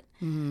upset.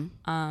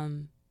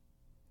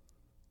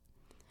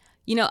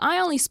 I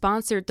only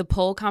sponsored the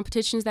pole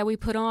competitions that we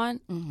put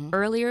on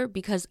earlier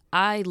because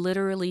I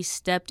literally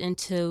stepped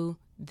into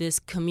this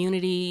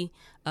community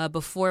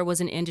before it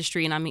was an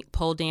industry, and I mean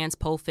pole dance,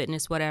 pole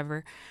fitness,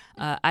 whatever.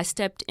 I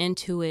stepped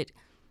into it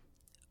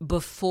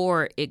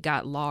before it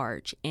got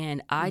large,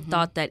 and I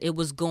thought that it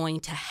was going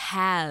to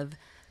have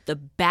the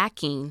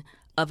backing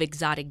of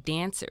exotic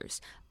dancers.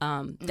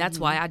 That's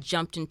why I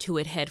jumped into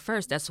it head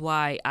first. That's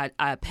why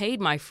I paid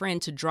my friend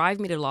to drive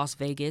me to Las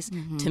Vegas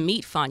to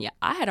meet Fania.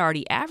 I had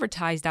already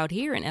advertised out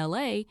here in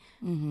LA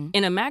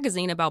in a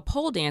magazine about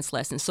pole dance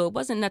lessons, so it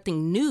wasn't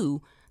nothing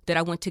new that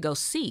I went to go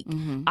seek.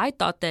 I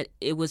thought that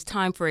it was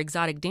time for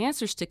exotic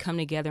dancers to come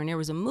together, and there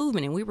was a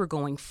movement, and we were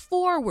going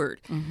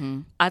forward.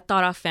 I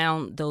thought I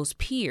found those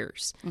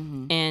peers.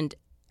 And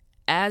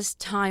as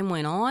time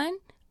went on,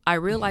 I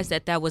realized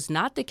that was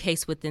not the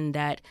case within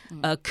that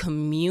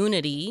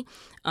community.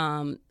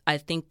 I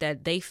think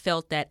that they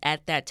felt that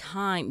at that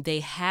time they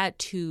had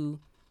to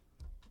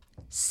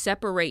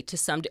separate to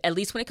some, at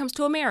least when it comes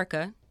to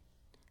America,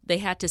 they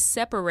had to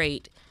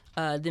separate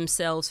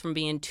themselves from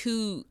being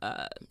too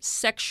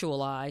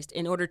sexualized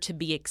in order to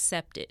be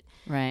accepted.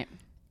 Right.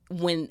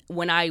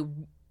 When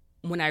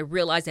I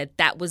realized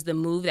that was the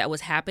move that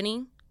was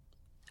happening,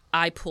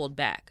 I pulled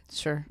back.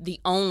 Sure. The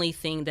only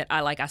thing that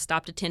I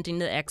stopped attending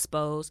the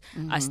expos.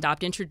 I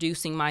stopped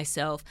introducing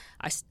myself.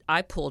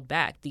 I pulled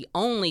back. The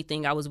only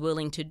thing I was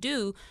willing to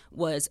do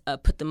was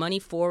put the money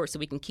forward so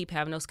we can keep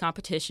having those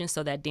competitions,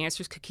 so that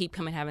dancers could keep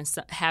coming,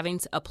 having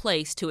a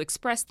place to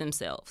express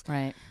themselves.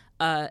 Right.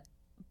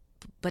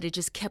 But it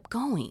just kept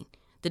going.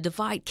 The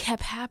divide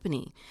kept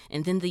happening.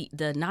 And then the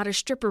Not a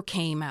Stripper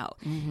came out.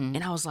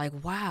 And I was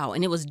like, wow.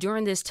 And it was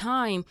during this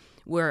time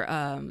where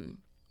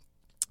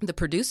the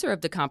producer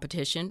of the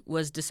competition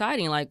was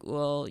deciding, like,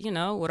 well,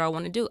 what I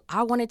want to do.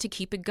 I wanted to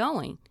keep it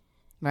going.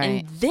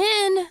 Right. And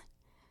then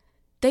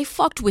they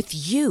fucked with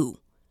you.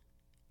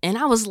 And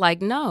I was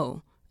like,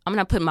 no, I'm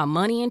not putting my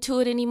money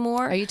into it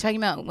anymore. Are you talking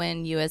about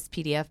when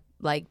USPDF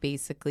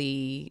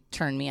basically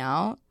turned me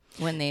out?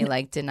 When they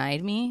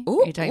denied me?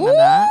 Are you talking about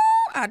that?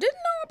 I didn't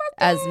know about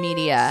that. As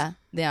media.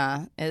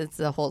 Yeah, it's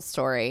the whole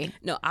story.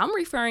 No, I'm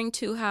referring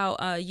to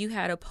how you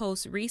had a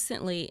post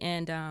recently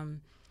and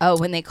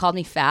when they called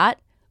me fat?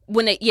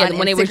 When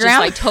they were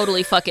just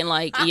totally fucking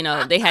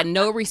they had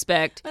no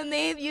respect. And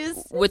they've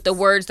used with the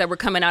words that were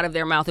coming out of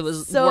their mouth. It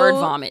was word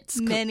vomits.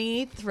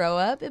 Many throw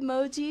up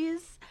emojis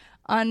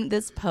on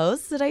this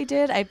post that I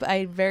did.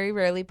 I very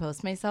rarely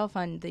post myself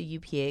on the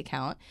UPA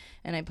account,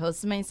 and I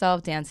posted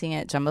myself dancing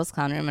at Jumbo's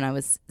Clown Room, and I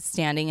was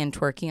standing and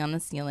twerking on the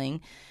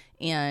ceiling,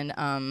 and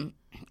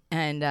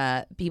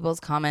people's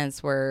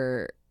comments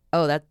were,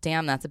 "Oh, that's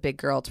a big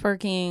girl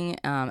twerking."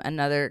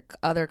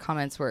 Other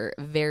comments were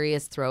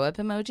various throw up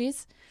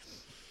emojis,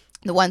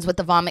 the ones with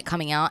the vomit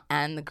coming out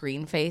and the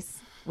green face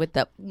with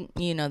the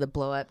the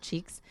blow up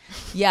cheeks.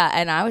 Yeah,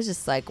 and I was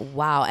just like,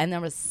 wow. And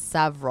there was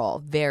several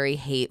very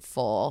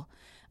hateful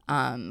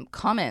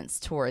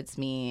comments towards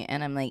me,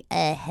 and I'm like,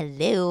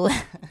 hello.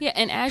 Yeah,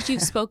 and as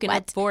you've spoken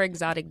up for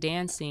exotic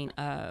dancing,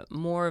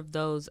 more of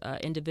those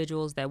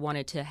individuals that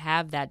wanted to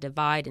have that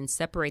divide and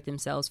separate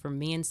themselves from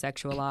being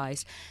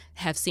sexualized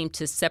have seemed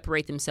to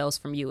separate themselves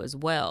from you as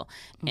well.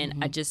 And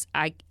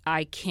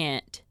I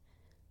can't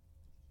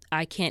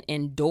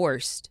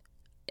endorse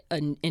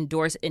an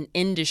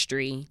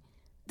industry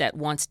that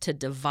wants to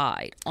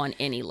divide on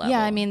any level.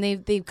 Yeah, I mean,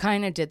 they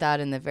kind of did that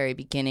in the very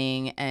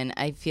beginning, and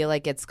I feel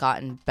like it's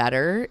gotten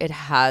better. It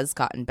has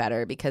gotten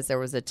better because there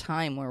was a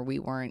time where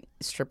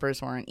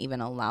strippers weren't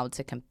even allowed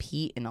to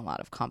compete in a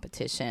lot of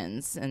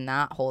competitions, and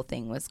that whole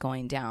thing was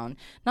going down.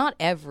 Not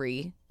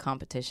every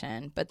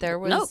competition, but there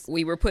was... No,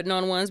 we were putting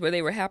on ones where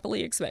they were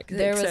happily accepted.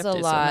 There was a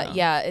lot. So no.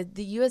 Yeah,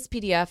 the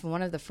USPDF,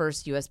 one of the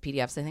first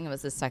USPDFs, I think it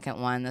was the second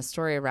one, the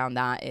story around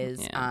that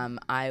is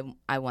I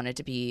wanted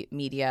to be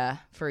media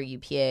for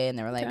UPA, and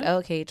they were like,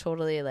 okay,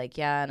 totally,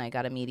 and I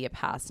got a media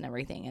pass and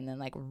everything, and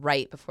then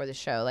right before the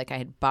show, I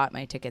had bought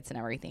my tickets and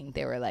everything,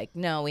 they were like,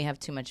 no, we have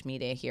too much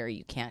media here,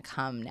 you can't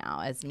come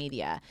now as media.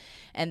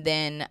 And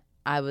then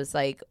I was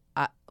like,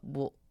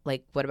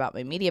 what about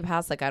my media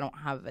pass? I don't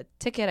have a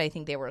ticket. I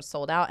think they were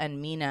sold out.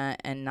 And Mina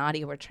and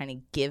Nadia were trying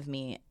to give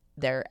me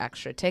their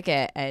extra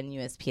ticket, and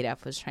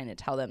USPDF was trying to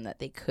tell them that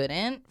they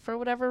couldn't for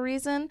whatever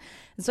reason.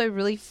 And so I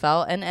really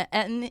felt, and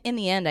in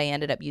the end, I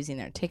ended up using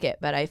their ticket,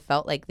 but I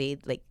felt like they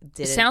didn't.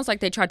 It sounds like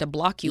they tried to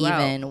block you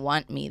out. Even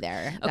want me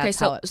there. Okay,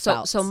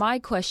 That's so my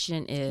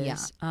question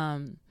is,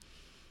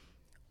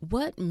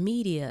 what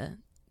media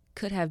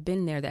could have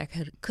been there that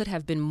could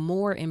have been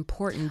more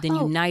important than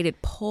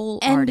United Pole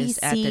Artists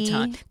at the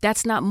time?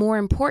 That's not more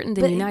important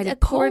than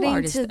United Pole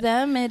Artists. According to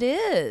them, it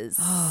is.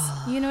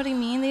 You know what I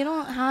mean? They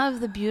don't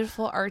have the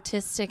beautiful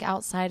artistic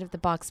outside of the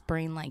box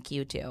brain like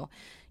you do.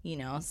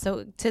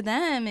 So to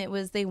them, it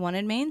was they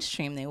wanted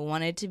mainstream. They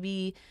wanted to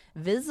be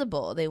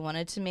visible. They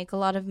wanted to make a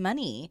lot of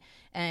money.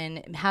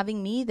 And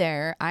having me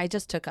there, I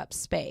just took up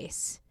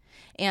space.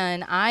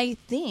 And I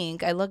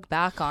think I look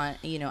back on,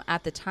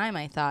 at the time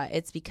I thought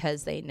it's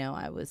because they know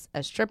I was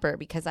a stripper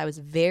because I was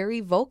very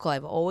vocal.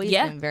 I've always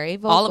been very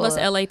vocal. All of us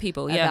LA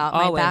people, about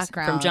always, my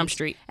background from Jump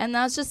Street. And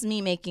that's just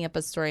me making up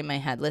a story in my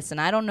head. Listen,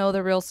 I don't know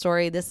the real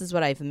story. This is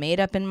what I've made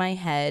up in my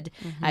head.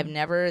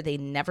 They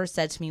never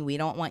said to me, we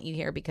don't want you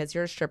here because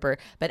you're a stripper.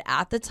 But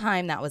at the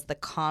time, that was the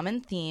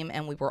common theme,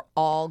 and we were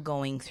all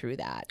going through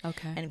that.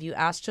 Okay. And if you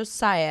ask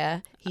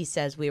Josiah, he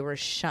says we were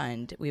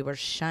shunned. We were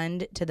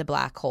shunned to the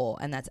black hole,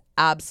 and that's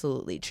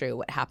absolutely true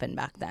what happened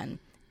back then.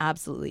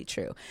 Absolutely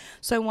true.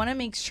 So I want to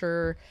make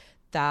sure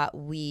that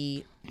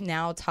we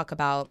now talk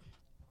about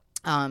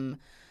Jania.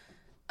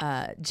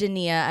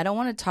 I don't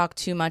want to talk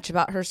too much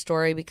about her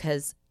story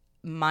because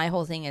my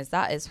whole thing is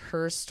that is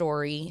her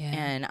story,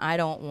 and I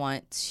don't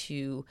want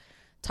to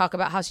talk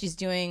about how she's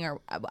doing, or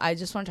I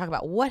just want to talk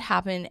about what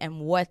happened and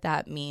what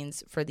that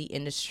means for the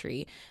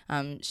industry.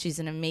 She's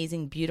an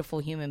amazing, beautiful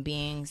human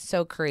being,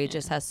 so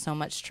courageous, has so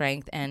much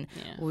strength, and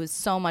was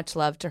so much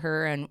love to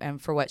her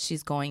and for what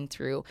she's going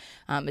through.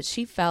 But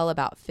she fell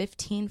about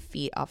 15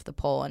 feet off the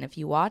pole, and if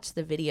you watch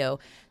the video,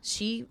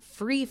 she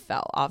free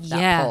fell off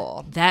that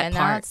pole. And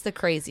that's the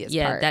craziest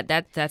part.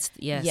 That's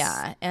yes.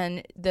 Yeah,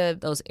 and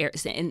those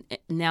areas, and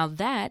now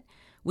that.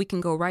 We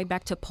can go right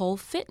back to pole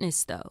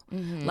fitness, though.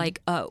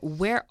 Like,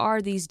 where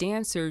are these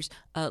dancers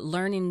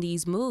learning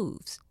these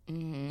moves?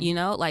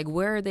 Like,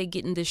 where are they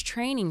getting this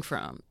training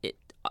from?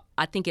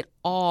 I think it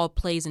all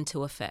plays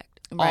into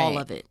effect. Right. All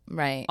of it.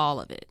 Right. All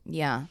of it.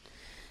 Yeah.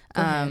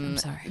 Go ahead. I'm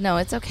sorry. No,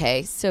 it's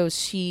okay. So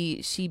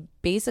she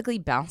basically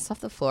bounced off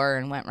the floor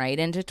and went right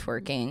into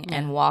twerking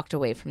and walked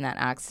away from that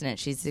accident.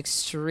 She's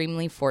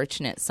extremely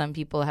fortunate. Some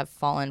people have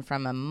fallen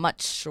from a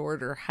much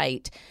shorter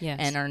height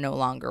and are no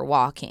longer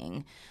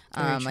walking.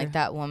 Like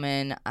that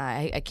woman,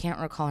 I can't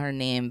recall her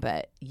name,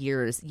 but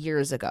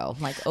years ago,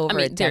 like over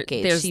a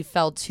decade, she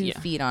fell 2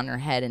 feet on her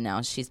head and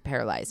now she's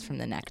paralyzed from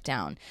the neck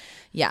down.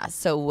 Yeah.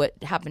 So what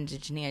happened to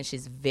Jania,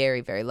 she's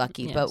very, very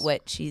lucky. Yes. But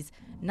what she's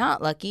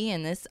not lucky,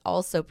 and this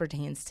also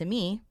pertains to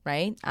me,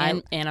 right?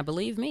 And I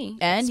believe me.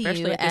 And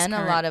you and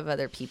a lot of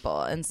other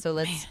people. And so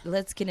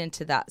let's get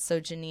into that.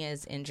 So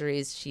Jania's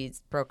injuries,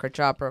 she's broke her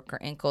jaw, broke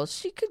her ankle.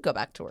 She could go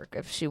back to work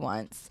if she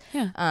wants.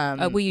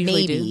 Yeah. We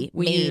usually do.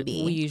 We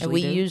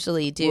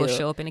usually do. We'll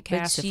show up in a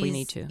cast if we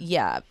need to.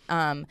 Yeah.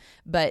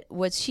 But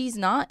what she's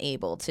not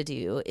able to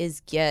do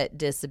is get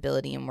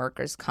disability and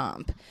workers'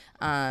 comp.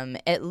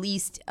 At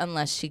least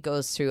unless she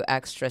goes through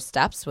extra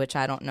steps, which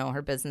I don't know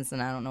her business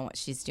and I don't know what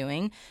she's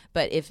doing.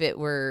 But if it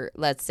were,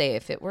 let's say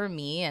if it were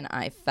me and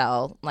I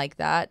fell like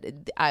that,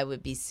 I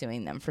would be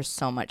suing them for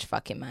so much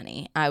fucking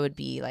money. I would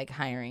be like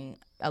hiring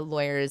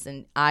lawyers,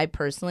 and I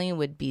personally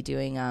would be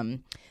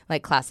doing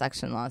like class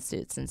action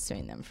lawsuits and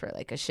suing them for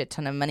like a shit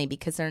ton of money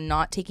because they're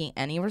not taking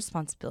any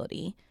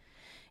responsibility.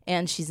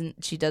 And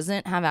she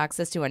doesn't have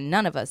access to, and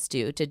none of us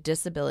do, to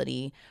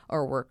disability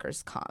or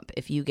workers' comp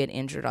if you get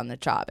injured on the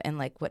job. And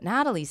like what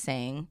Natalie's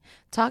saying,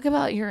 talk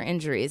about your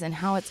injuries and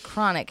how it's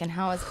chronic and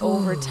how it's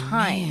over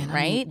time,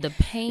 right? The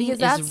pain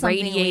is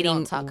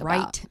radiating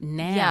right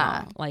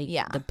now.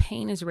 The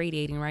pain is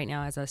radiating right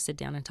now as I sit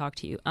down and talk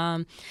to you.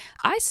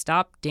 I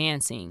stopped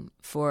dancing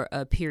for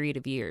a period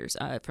of years,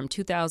 from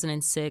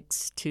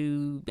 2006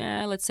 to,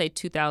 let's say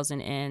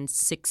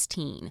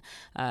 2016.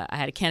 I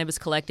had a cannabis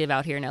collective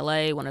out here in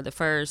LA, one of the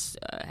first,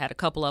 had a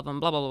couple of them,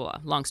 blah, blah, blah,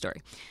 blah. Long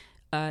story.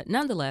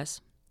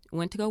 Nonetheless,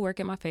 went to go work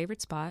at my favorite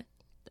spot,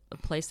 a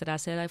place that I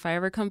said if I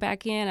ever come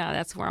back in,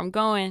 that's where I'm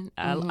going.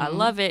 I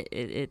love it.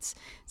 It's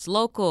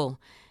local.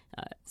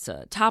 It's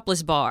a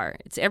topless bar.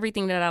 It's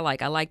everything that I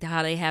like. I like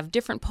how they have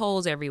different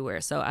poles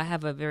everywhere. So I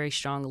have a very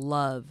strong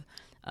love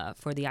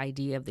for the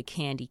idea of the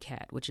Candy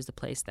Cat, which is the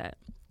place that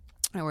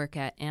I work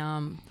at.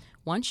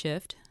 One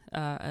shift,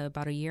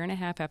 about a year and a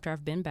half after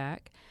I've been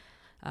back,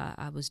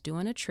 I was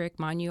doing a trick.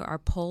 Mind you, our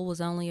pole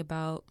was only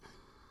about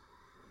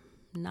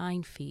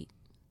 9 feet.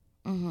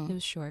 It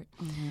was short.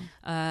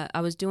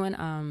 I was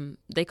doing,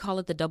 they call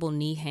it the double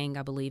knee hang,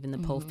 I believe, in the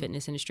pole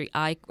fitness industry.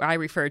 I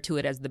refer to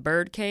it as the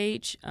bird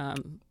cage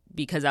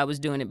because I was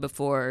doing it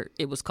before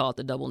it was called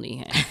the double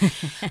knee hang.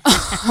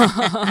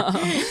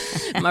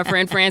 My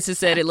friend Francis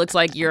said, it looks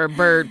like you're a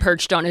bird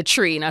perched on a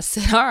tree. And I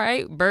said, all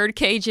right, bird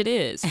cage it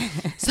is.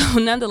 So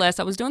nonetheless,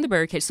 I was doing the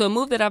bird cage. So a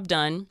move that I've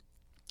done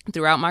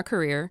throughout my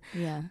career.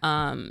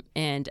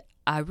 And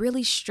I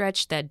really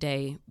stretched that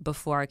day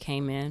before I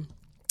came in.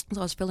 So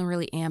I was feeling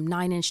really amped.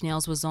 9 Inch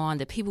Nails was on.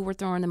 The people were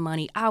throwing the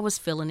money. I was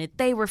feeling it.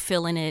 They were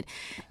feeling it.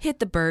 Hit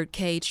the bird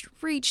cage,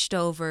 reached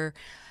over,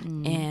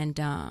 and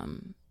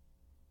I'm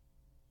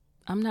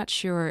not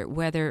sure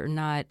whether or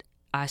not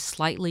I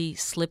slightly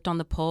slipped on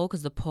the pole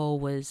because the pole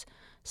was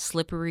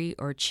slippery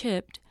or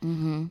chipped,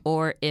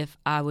 or if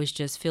I was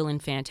just feeling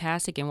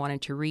fantastic and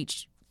wanted to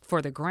reach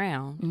for the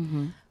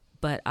ground.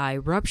 But I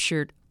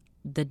ruptured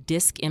the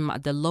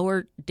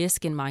lower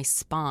disc in my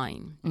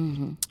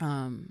spine.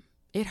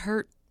 It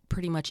hurt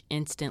pretty much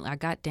instantly. I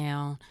got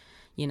down,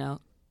 you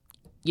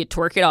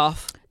twerk it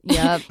off.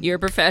 Yep. You're a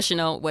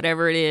professional,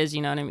 whatever it is,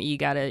 you know what I mean? You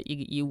gotta,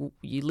 you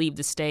leave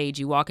the stage,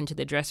 you walk into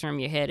the dressing room,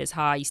 your head is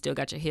high, you still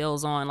got your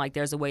heels on. Like,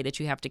 there's a way that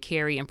you have to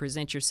carry and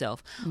present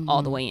yourself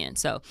all the way in.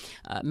 So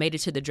made it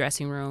to the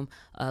dressing room.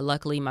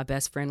 Luckily, my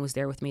best friend was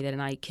there with me that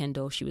night,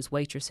 Kendall. She was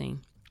waitressing.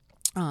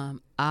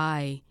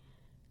 I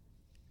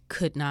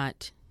could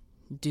not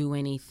do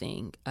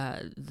anything.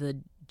 The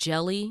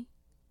jelly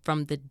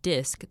from the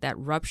disc that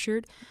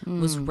ruptured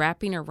was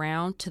wrapping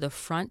around to the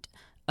front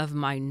of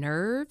my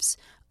nerves,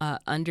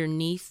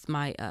 underneath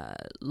my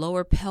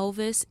lower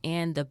pelvis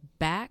and the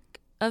back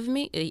of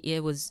me.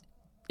 It was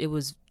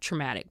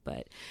traumatic,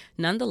 but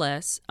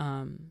nonetheless,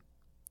 I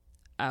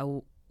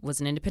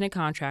was an independent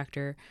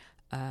contractor.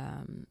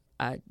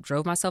 I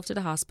drove myself to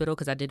the hospital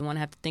because I didn't want to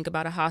have to think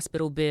about a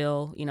hospital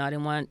bill. You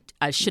know,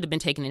 I should have been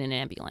taken in an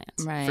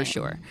ambulance, right, for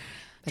sure.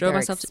 But drove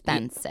myself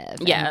expensive.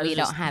 Yeah, and we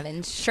don't have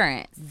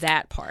insurance.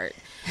 That part.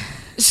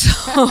 So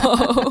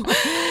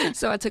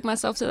I took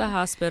myself to the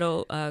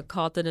hospital,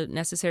 called the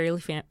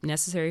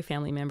necessary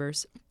family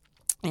members,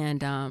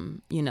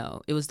 and you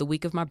know, it was the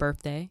week of my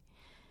birthday,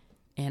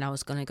 and I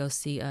was going to go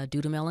see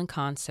Dudamel in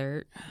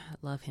concert. I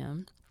love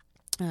him.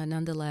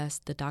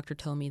 Nonetheless, the doctor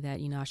told me that,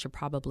 you know, I should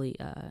probably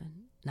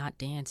not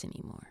dance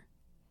anymore.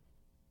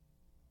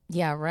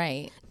 Yeah,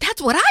 right.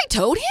 That's what I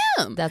told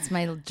him. That's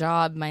my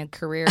job, my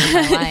career,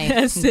 my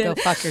life. Go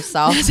fuck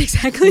yourself. That's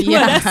exactly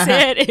what I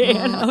said.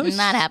 And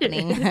not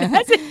happening.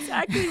 That's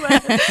exactly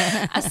what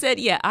I said.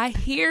 Yeah, I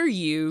hear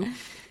you,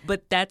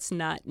 but that's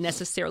not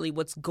necessarily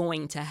what's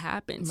going to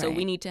happen. Right. So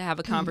we need to have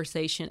a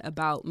conversation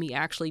about me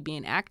actually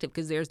being active,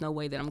 because there's no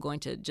way that I'm going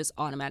to just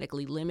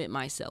automatically limit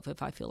myself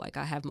if I feel like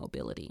I have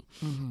mobility.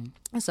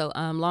 Mm-hmm. So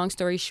long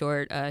story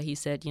short, he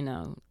said, you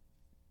know,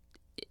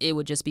 it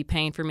would just be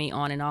pain for me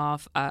on and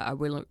off. I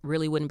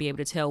really wouldn't be able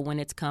to tell when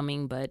it's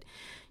coming, but,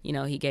 you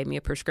know, he gave me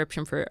a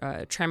prescription for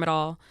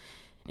Tramadol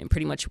and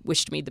pretty much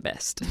wished me the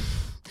best.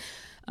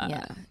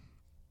 Yeah.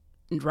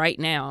 Right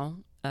now,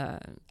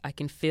 I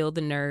can feel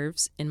the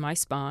nerves in my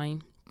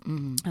spine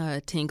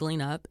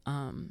tingling up.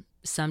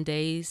 Some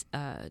days,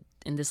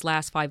 in this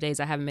last 5 days,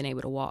 I haven't been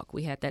able to walk.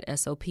 We had that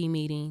SOP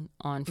meeting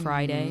on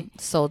Friday.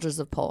 Soldiers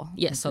of Pole.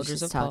 Yes,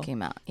 Soldiers of Pole. Talking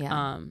about,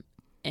 yeah.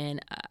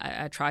 And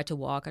I tried to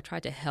walk. I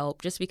tried to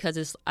help, just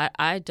because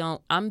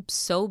I'm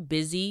so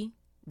busy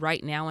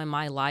right now in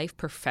my life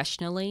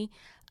professionally.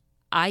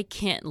 I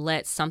can't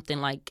let something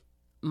like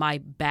my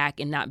back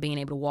and not being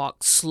able to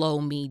walk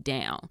slow me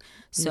down.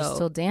 You're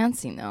still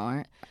dancing though,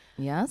 aren't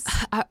you? Yes?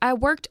 I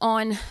worked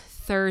on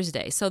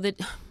Thursday. So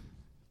that,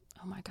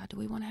 oh my God, do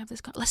we want to have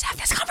this? Let's have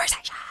this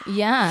conversation.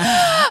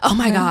 Yeah. Oh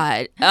my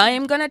God. I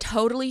am going to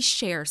totally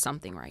share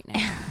something right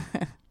now.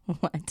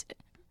 What?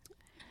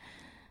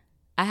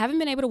 I haven't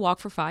been able to walk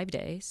for 5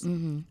 days.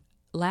 Mm-hmm.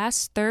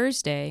 Last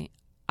Thursday,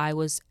 I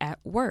was at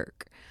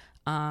work.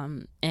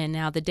 And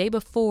now the day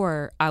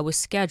before, I was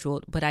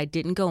scheduled, but I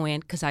didn't go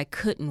in because I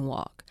couldn't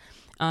walk.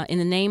 In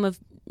the name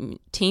of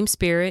team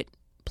spirit,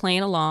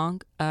 playing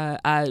along,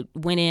 I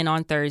went in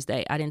on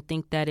Thursday. I didn't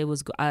think that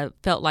I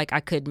felt like I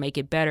could make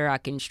it better. I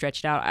can stretch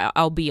it out.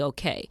 I'll be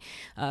okay.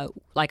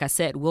 Like I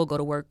said, we'll go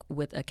to work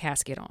with a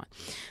casket on.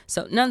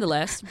 So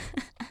nonetheless,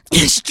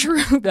 it's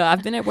true though.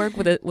 I've been at work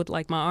with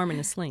like my arm in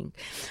a sling.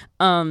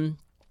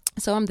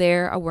 So I'm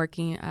there, I'm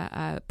working.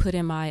 I put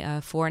in my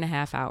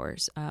 4.5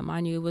 hours.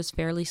 Mind you, it was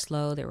fairly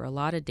slow. There were a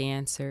lot of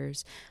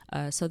dancers.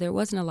 So there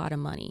wasn't a lot of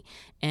money.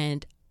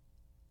 And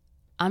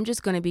I'm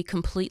just going to be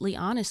completely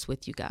honest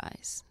with you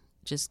guys.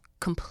 Just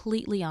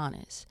completely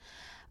honest.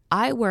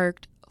 I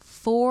worked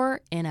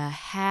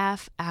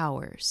 4.5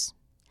 hours.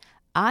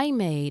 I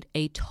made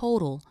a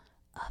total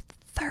of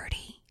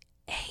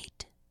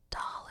 $38.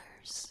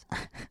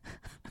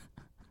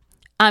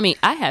 I mean,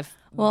 I have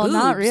boobs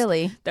not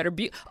really. That are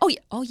beautiful.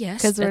 Oh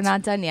yes. Because we're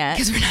not done yet.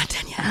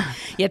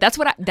 Yeah, that's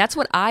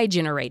what I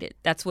generated.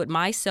 That's what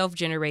myself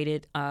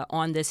generated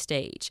on this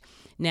stage.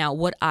 Now,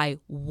 what I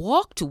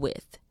walked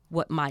with,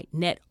 what my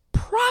net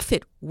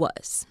profit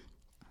was,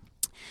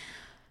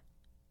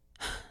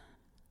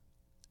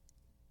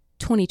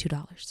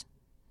 $22.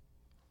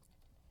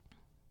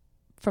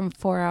 From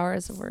 4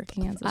 hours of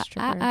working as a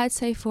stripper? I'd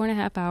say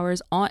 4.5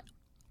 hours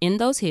in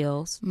those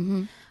heels.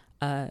 Mm-hmm.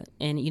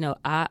 And, you know,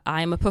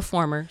 I'm a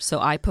performer, so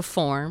I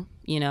perform.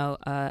 You know,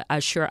 I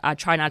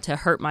try not to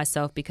hurt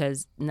myself,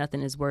 because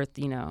nothing is worth,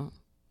 you know,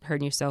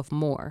 hurting yourself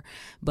more.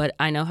 But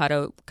I know how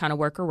to kind of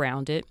work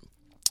around it.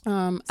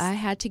 I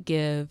had to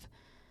give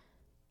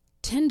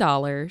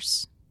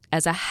 $10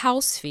 as a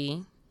house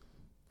fee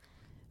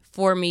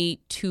for me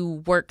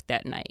to work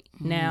that night.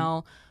 Mm-hmm.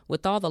 Now,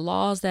 with all the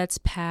laws that's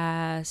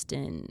passed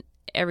and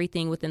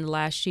everything within the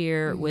last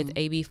year, mm-hmm. with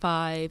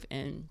AB5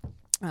 and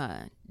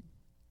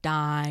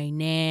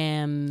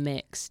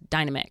Dynamics.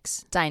 Okay.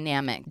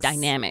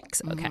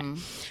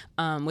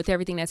 Mm-hmm. With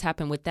everything that's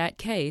happened with that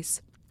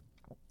case,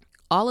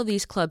 all of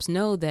these clubs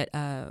know that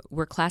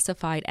we're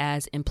classified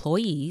as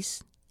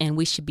employees and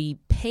we should be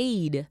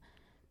paid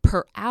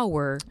per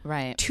hour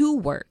Right. to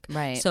work.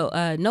 Right. So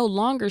no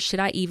longer should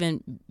I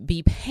even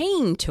be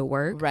paying to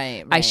work.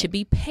 Right. I should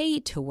be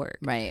paid to work.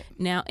 Right.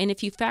 Now, and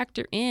if you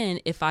factor in,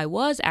 if I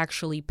was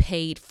actually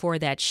paid for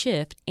that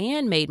shift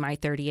and made my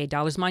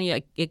 $38, mind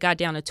you, it got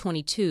down to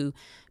 $22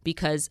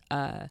 because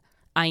I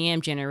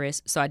am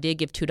generous. So I did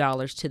give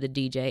 $2 to the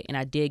DJ, and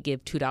I did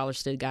give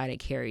 $2 to the guy that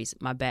carries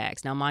my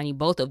bags. Now, mind you,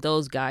 both of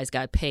those guys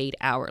got paid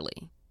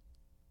hourly.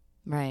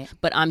 Right.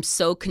 But I'm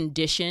so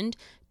conditioned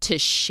to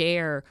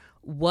share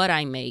what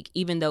I make,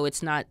 even though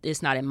it's not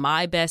in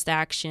my best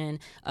action.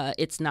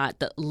 It's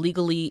not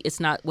legally,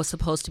 it's not what's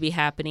supposed to be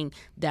happening.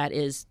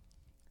 That's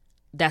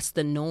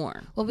the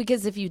norm. Well,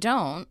 because if you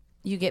don't,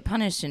 you get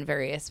punished in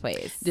various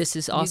ways. This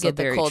is also you get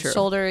very the cold true.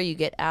 shoulder, you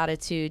get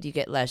attitude, you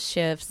get less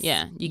shifts.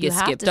 Yeah, you get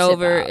have skipped to ship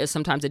over. out.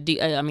 Sometimes a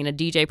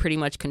DJ pretty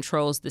much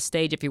controls the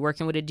stage. If you're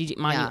working with a DJ,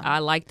 mind you, Yeah. I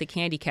like the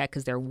Candy Cat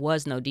because there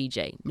was no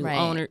DJ. New Right.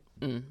 owner.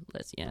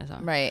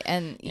 Right.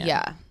 And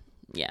yeah.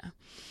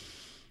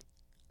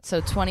 So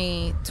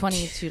 $22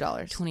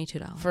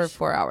 $22 for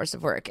 4 hours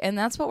of work. And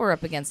that's what we're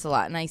up against a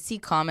lot. And I see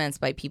comments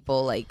by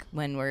people like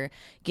when we're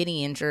getting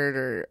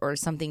injured or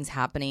something's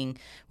happening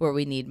where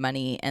we need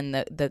money. And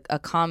a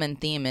common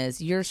theme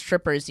is, you're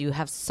strippers, you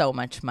have so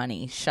much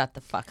money. Shut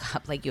the fuck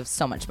up. Like, you have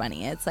so much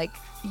money. It's like,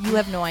 you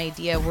have no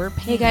idea. We're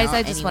paying. Hey guys, out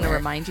I just want to anywhere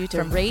remind you to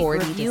from rate,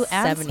 40 review, to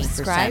and 70%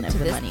 subscribe of to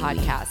the this money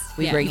podcast.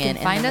 we We bring you in. can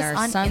And find then us there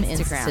are on some Instagram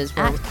instances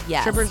where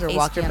strippers are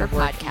walking out of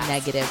work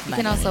negative money. You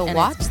can also And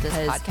watch it's this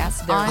because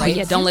podcast their on Oh rights-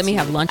 yeah, don't let me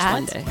have lunch at-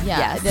 one day.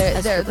 Yeah,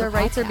 Yes, their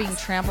rights are being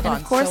trampled And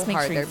on of course, so make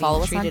hard. sure you They're follow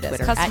being us on treated as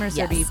Twitter at customers.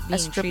 They're Yes, being a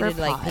Stripper treated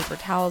like Pod. paper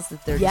towels.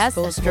 That they're Yes,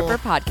 a disposable. Stripper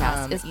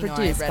Podcast is I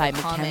produced read by a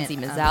comment, Mackenzie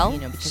Mazzell,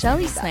 because Shelley I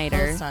made that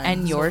Snyder, post on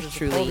and yours Soldiers of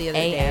Gold truly, the other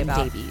day A.M.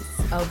 about, Davies.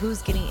 oh,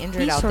 who's getting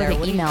injured Be out sure there? to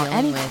What are you email dealing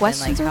any with?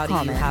 questions and or like,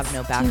 how do you have comments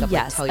no to backup? Like,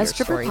 yes, tell a your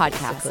Stripper story,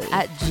 Podcast basically.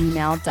 at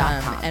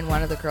gmail.com. And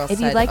one of the girls If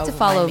said, you'd like oh, to my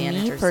follow me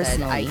manager said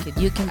personally, I could-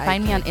 you can I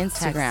find me on could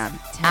text Instagram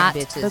 10 at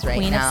bitches the right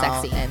Queen now,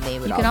 of Sexy. and they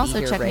would You all can be also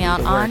here check ready me out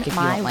to work. on If you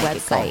my don't like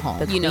it, go website, home.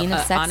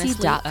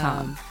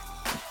 thequeenofsexy.com.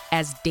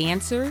 As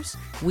dancers,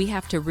 we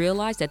have to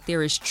realize that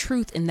there is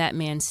truth in that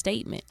man's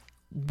statement.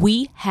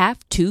 We have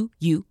to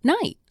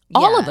unite.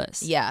 All of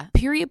us. Yeah.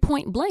 Period,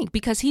 point blank,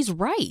 because he's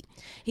right.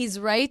 He's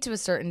right to a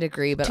certain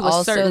degree, but To a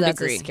also certain that's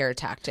degree. a scare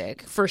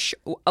tactic. For sure.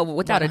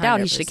 Without a doubt,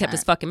 he should have kept 100%.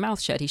 his fucking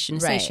mouth shut. He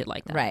shouldn't say shit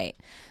like that. Right.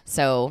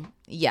 So,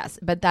 yes,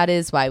 but that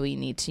is why we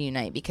need to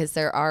unite, because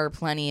there are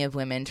plenty of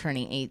women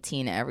turning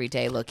 18 every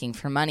day looking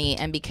for money,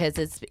 and because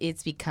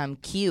it's become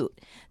cute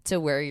to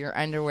wear your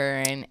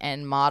underwear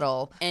and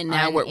model. And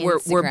now on we're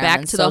Instagram back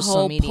and to the social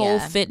whole media. pole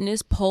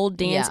fitness, pole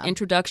dance Yeah.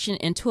 introduction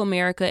into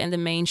America and the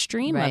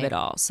mainstream of Right. it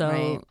all. So,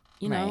 Right.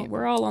 you know, Right.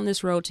 we're all on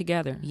this road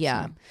together.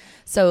 Yeah.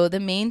 So the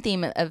main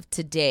theme of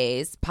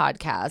today's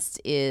podcast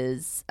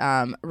is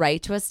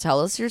write to us, tell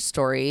us your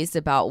stories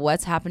about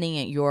what's happening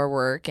at your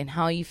work and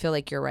how you feel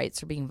like your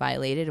rights are being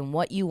violated and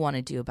what you want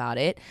to do about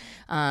it.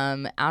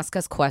 Ask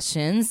us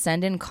questions,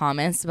 send in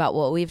comments about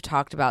what we've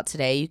talked about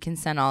today. You can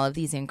send all of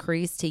these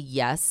inquiries to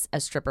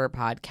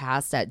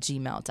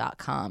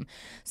yesastripperpodcast@gmail.com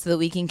so that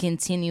we can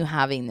continue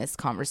having this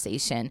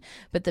conversation.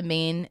 But the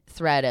main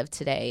thread of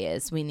today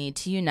is we need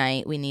to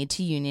unite, we need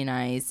to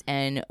unionize,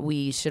 and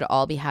we should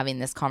all be having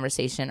this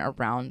conversation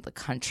around the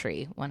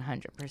country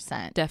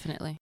 100%.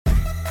 Definitely.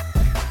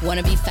 Want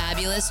to be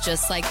fabulous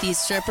just like these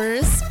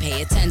strippers?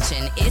 Pay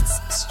attention. It's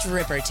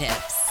Stripper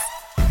Tips.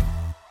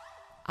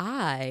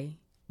 I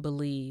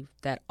believe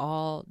that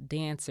all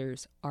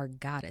dancers are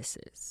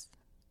goddesses.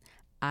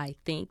 I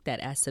think that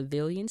as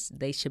civilians,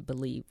 they should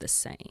believe the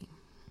same.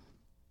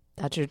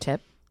 That's your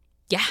tip?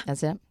 Yeah.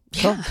 That's it?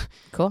 Cool. Yeah.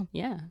 Cool.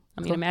 Yeah.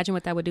 I mean, Cool. imagine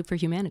what that would do for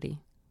humanity.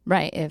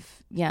 Right.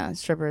 If,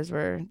 strippers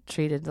were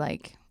treated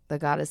like the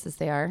goddesses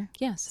they are.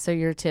 Yes. So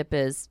your tip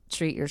is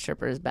treat your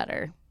strippers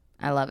better.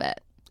 I love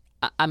it.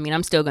 I mean,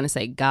 I'm still going to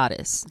say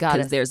goddess.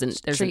 Goddess. Because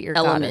there's treat an your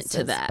element to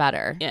goddesses that.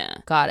 better. Yeah.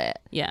 Got it.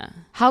 Yeah.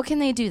 How can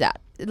they do that?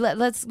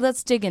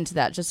 Let's dig into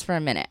that just for a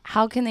minute.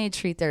 How can they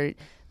treat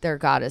their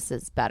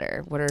goddesses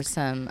better? What are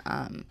some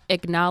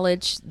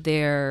Acknowledge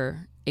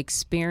their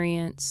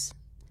experience,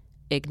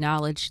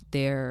 acknowledge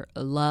their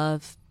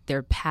love,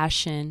 their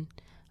passion,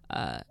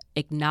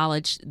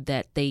 acknowledge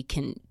that they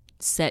can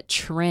set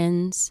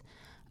trends,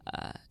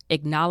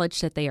 acknowledge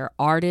that they are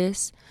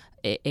artists,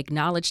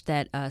 acknowledge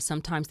that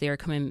sometimes they are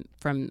coming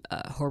from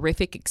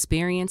horrific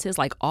experiences.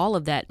 Like, all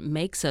of that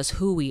makes us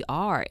who we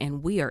are,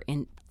 and we are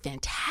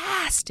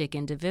fantastic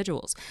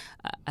individuals.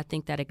 I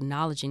think that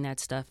acknowledging that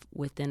stuff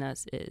within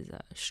us is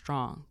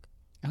strong.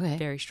 okay?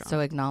 Very strong. So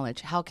acknowledge.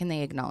 How can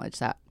they acknowledge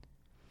that?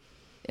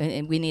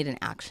 And we need an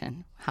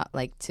action. How,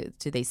 like,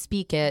 do they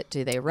speak it?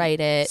 Do they write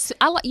it? So,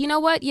 you know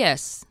what?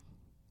 Yes,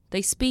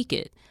 they speak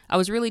it. I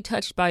was really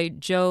touched by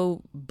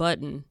Joe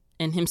Budden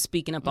and him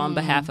speaking up on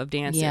behalf of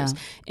dancers. Yeah.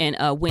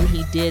 And when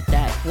he did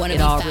that, Want to it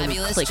be all really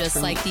fabulous clicked just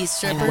for like me.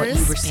 these And what you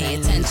strippers? were Pay saying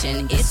attention.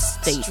 in the It's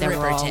state that we're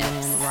Stripper all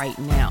Tips. in right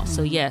now.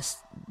 So yes,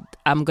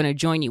 I'm going to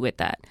join you with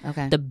that.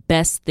 Okay. The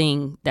best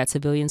thing that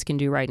civilians can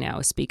do right now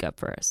is speak up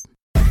for us.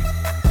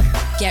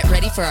 Get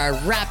ready for our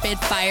rapid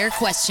fire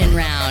question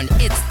round.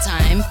 It's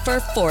time for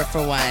 4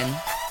 for 1.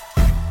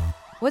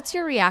 What's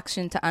your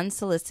reaction to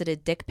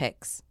unsolicited dick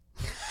pics?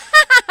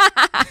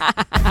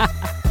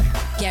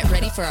 Get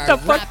ready for our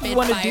rapid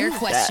fire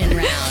question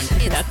round.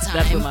 It's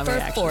time for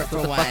 4 for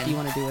 1. What the fuck do you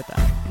want to do with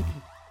that?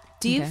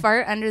 Do you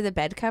fart under the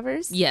bed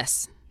covers?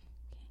 Yes.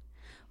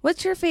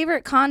 What's your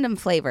favorite condom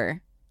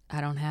flavor? I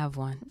don't have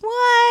one.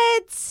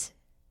 What?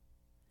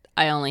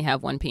 I only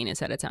have one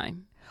penis at a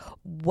time.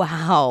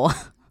 Wow.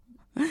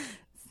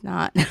 It's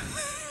not.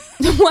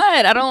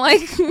 What? I don't like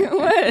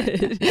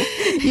what?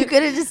 You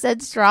could have just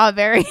said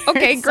strawberry.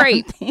 Okay,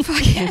 great.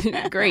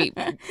 Great.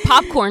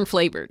 Popcorn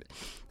flavored.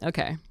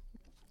 Okay.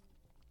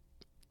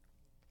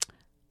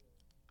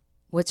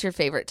 What's your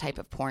favorite type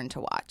of porn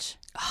to watch?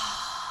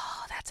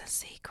 Oh, that's a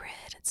secret.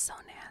 It's so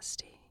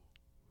nasty.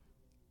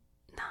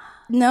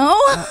 No?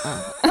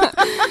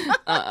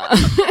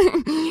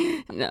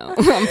 No,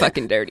 I'm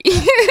fucking dirty.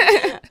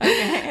 Okay.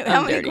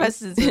 How many dirty.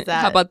 questions was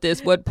that? How about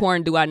this? What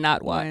porn do I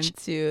not 1, watch?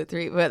 2,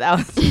 3. Well, that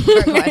was the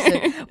first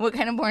question. What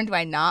kind of porn do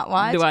I not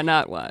watch? Do I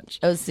not watch?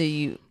 Oh, so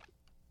you...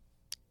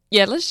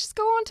 Yeah, let's just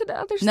go on to the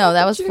other stuff. No,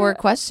 that was 4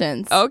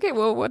 questions. Okay,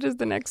 well, what is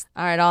the next?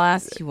 All right, I'll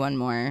ask you one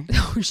more.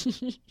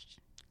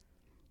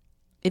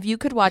 If you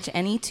could watch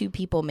any 2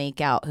 people make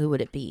out, who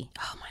would it be?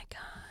 Oh my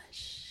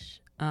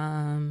gosh.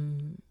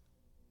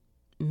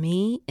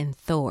 Me and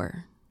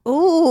Thor.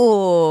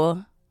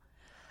 Ooh.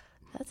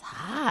 That's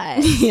hot.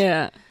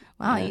 Yeah.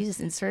 Wow, you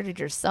just inserted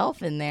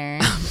yourself in there.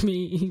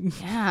 Me.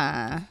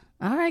 Yeah.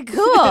 All right,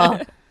 cool.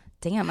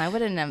 Damn, I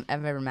wouldn't have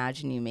ever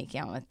imagined you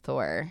making out with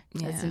Thor.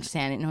 That's Yeah.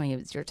 interesting. I didn't know he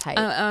was your type.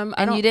 I and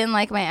don't- you didn't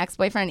like my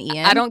ex-boyfriend,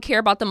 Ian? I don't care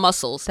about the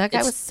muscles. That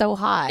guy was so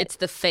hot. It's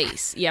the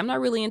face. Yeah, I'm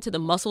not really into the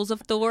muscles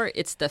of Thor.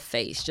 It's the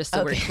face, just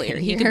so we're clear.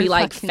 He You're could be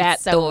like fucking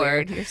Fat so Thor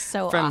weird. You're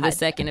so from the odd.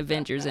 second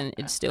Avengers, and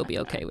it'd still be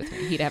okay with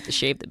me. He'd have to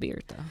shave the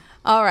beard, though.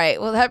 All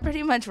right. Well, that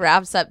pretty much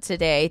wraps up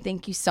today.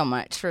 Thank you so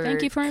much for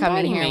Thank you for coming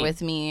inviting here me.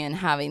 with me and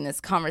having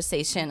this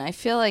conversation. I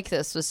feel like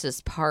this was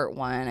just part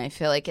 1. I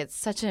feel like it's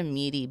such a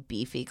meaty,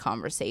 beefy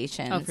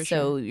conversation. Oh, for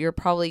so sure. you're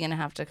probably going to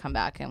have to come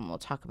back and we'll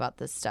talk about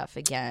this stuff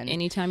again.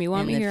 Anytime you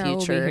want in me the here, I will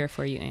be future. here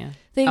for you, Ann.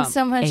 Thanks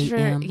so much for...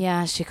 AM.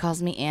 Yeah, she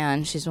calls me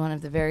Ann. She's one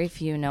of the very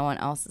few. No one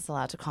else is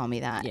allowed to call me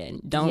that. Yeah,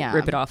 don't Yeah.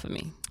 rip it off of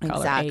me. Call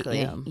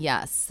Exactly. her AM.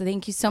 Yes. So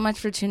thank you so much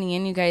for tuning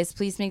in, you guys.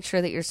 Please make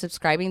sure that you're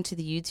subscribing to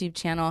the YouTube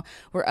channel.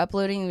 We're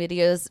uploading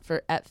videos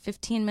at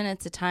 15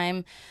 minutes a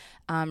time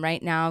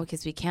right now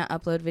because we can't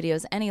upload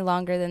videos any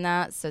longer than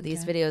that. So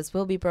these videos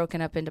will be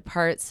broken up into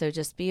parts. So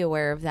just be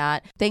aware of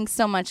that. Thanks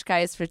so much,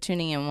 guys, for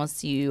tuning in. We'll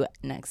see you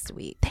next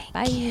week.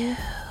 Bye.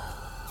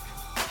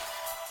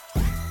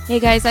 Hey,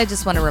 guys, I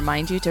just want to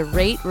remind you to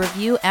rate,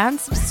 review, and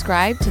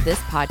subscribe to this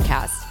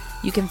podcast.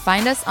 You can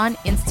find us on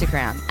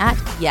Instagram at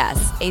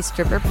Yes, a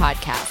Stripper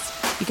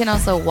Podcast. You can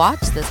also watch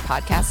this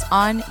podcast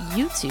on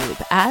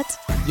YouTube at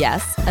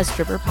Yes, a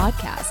Stripper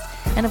Podcast.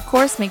 And of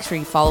course, make sure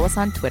you follow us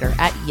on Twitter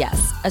at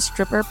Yes, a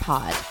Stripper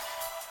Pod.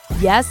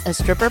 Yes, a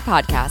Stripper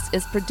Podcast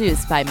is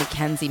produced by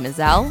Mackenzie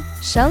Mazzell,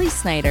 Shelly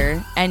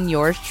Snyder, and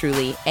yours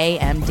truly,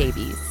 A.M.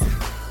 Davies.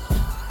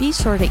 Be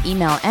sure to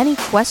email any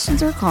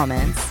questions or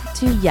comments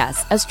to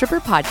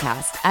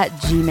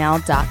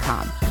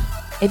yesastripperpodcast@gmail.com.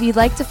 If you'd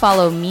like to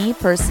follow me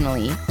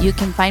personally, you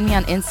can find me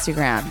on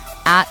Instagram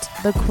at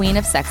The Queen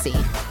of Sexy.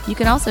 You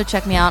can also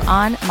check me out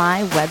on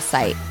my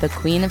website,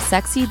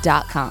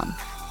 thequeenofsexy.com.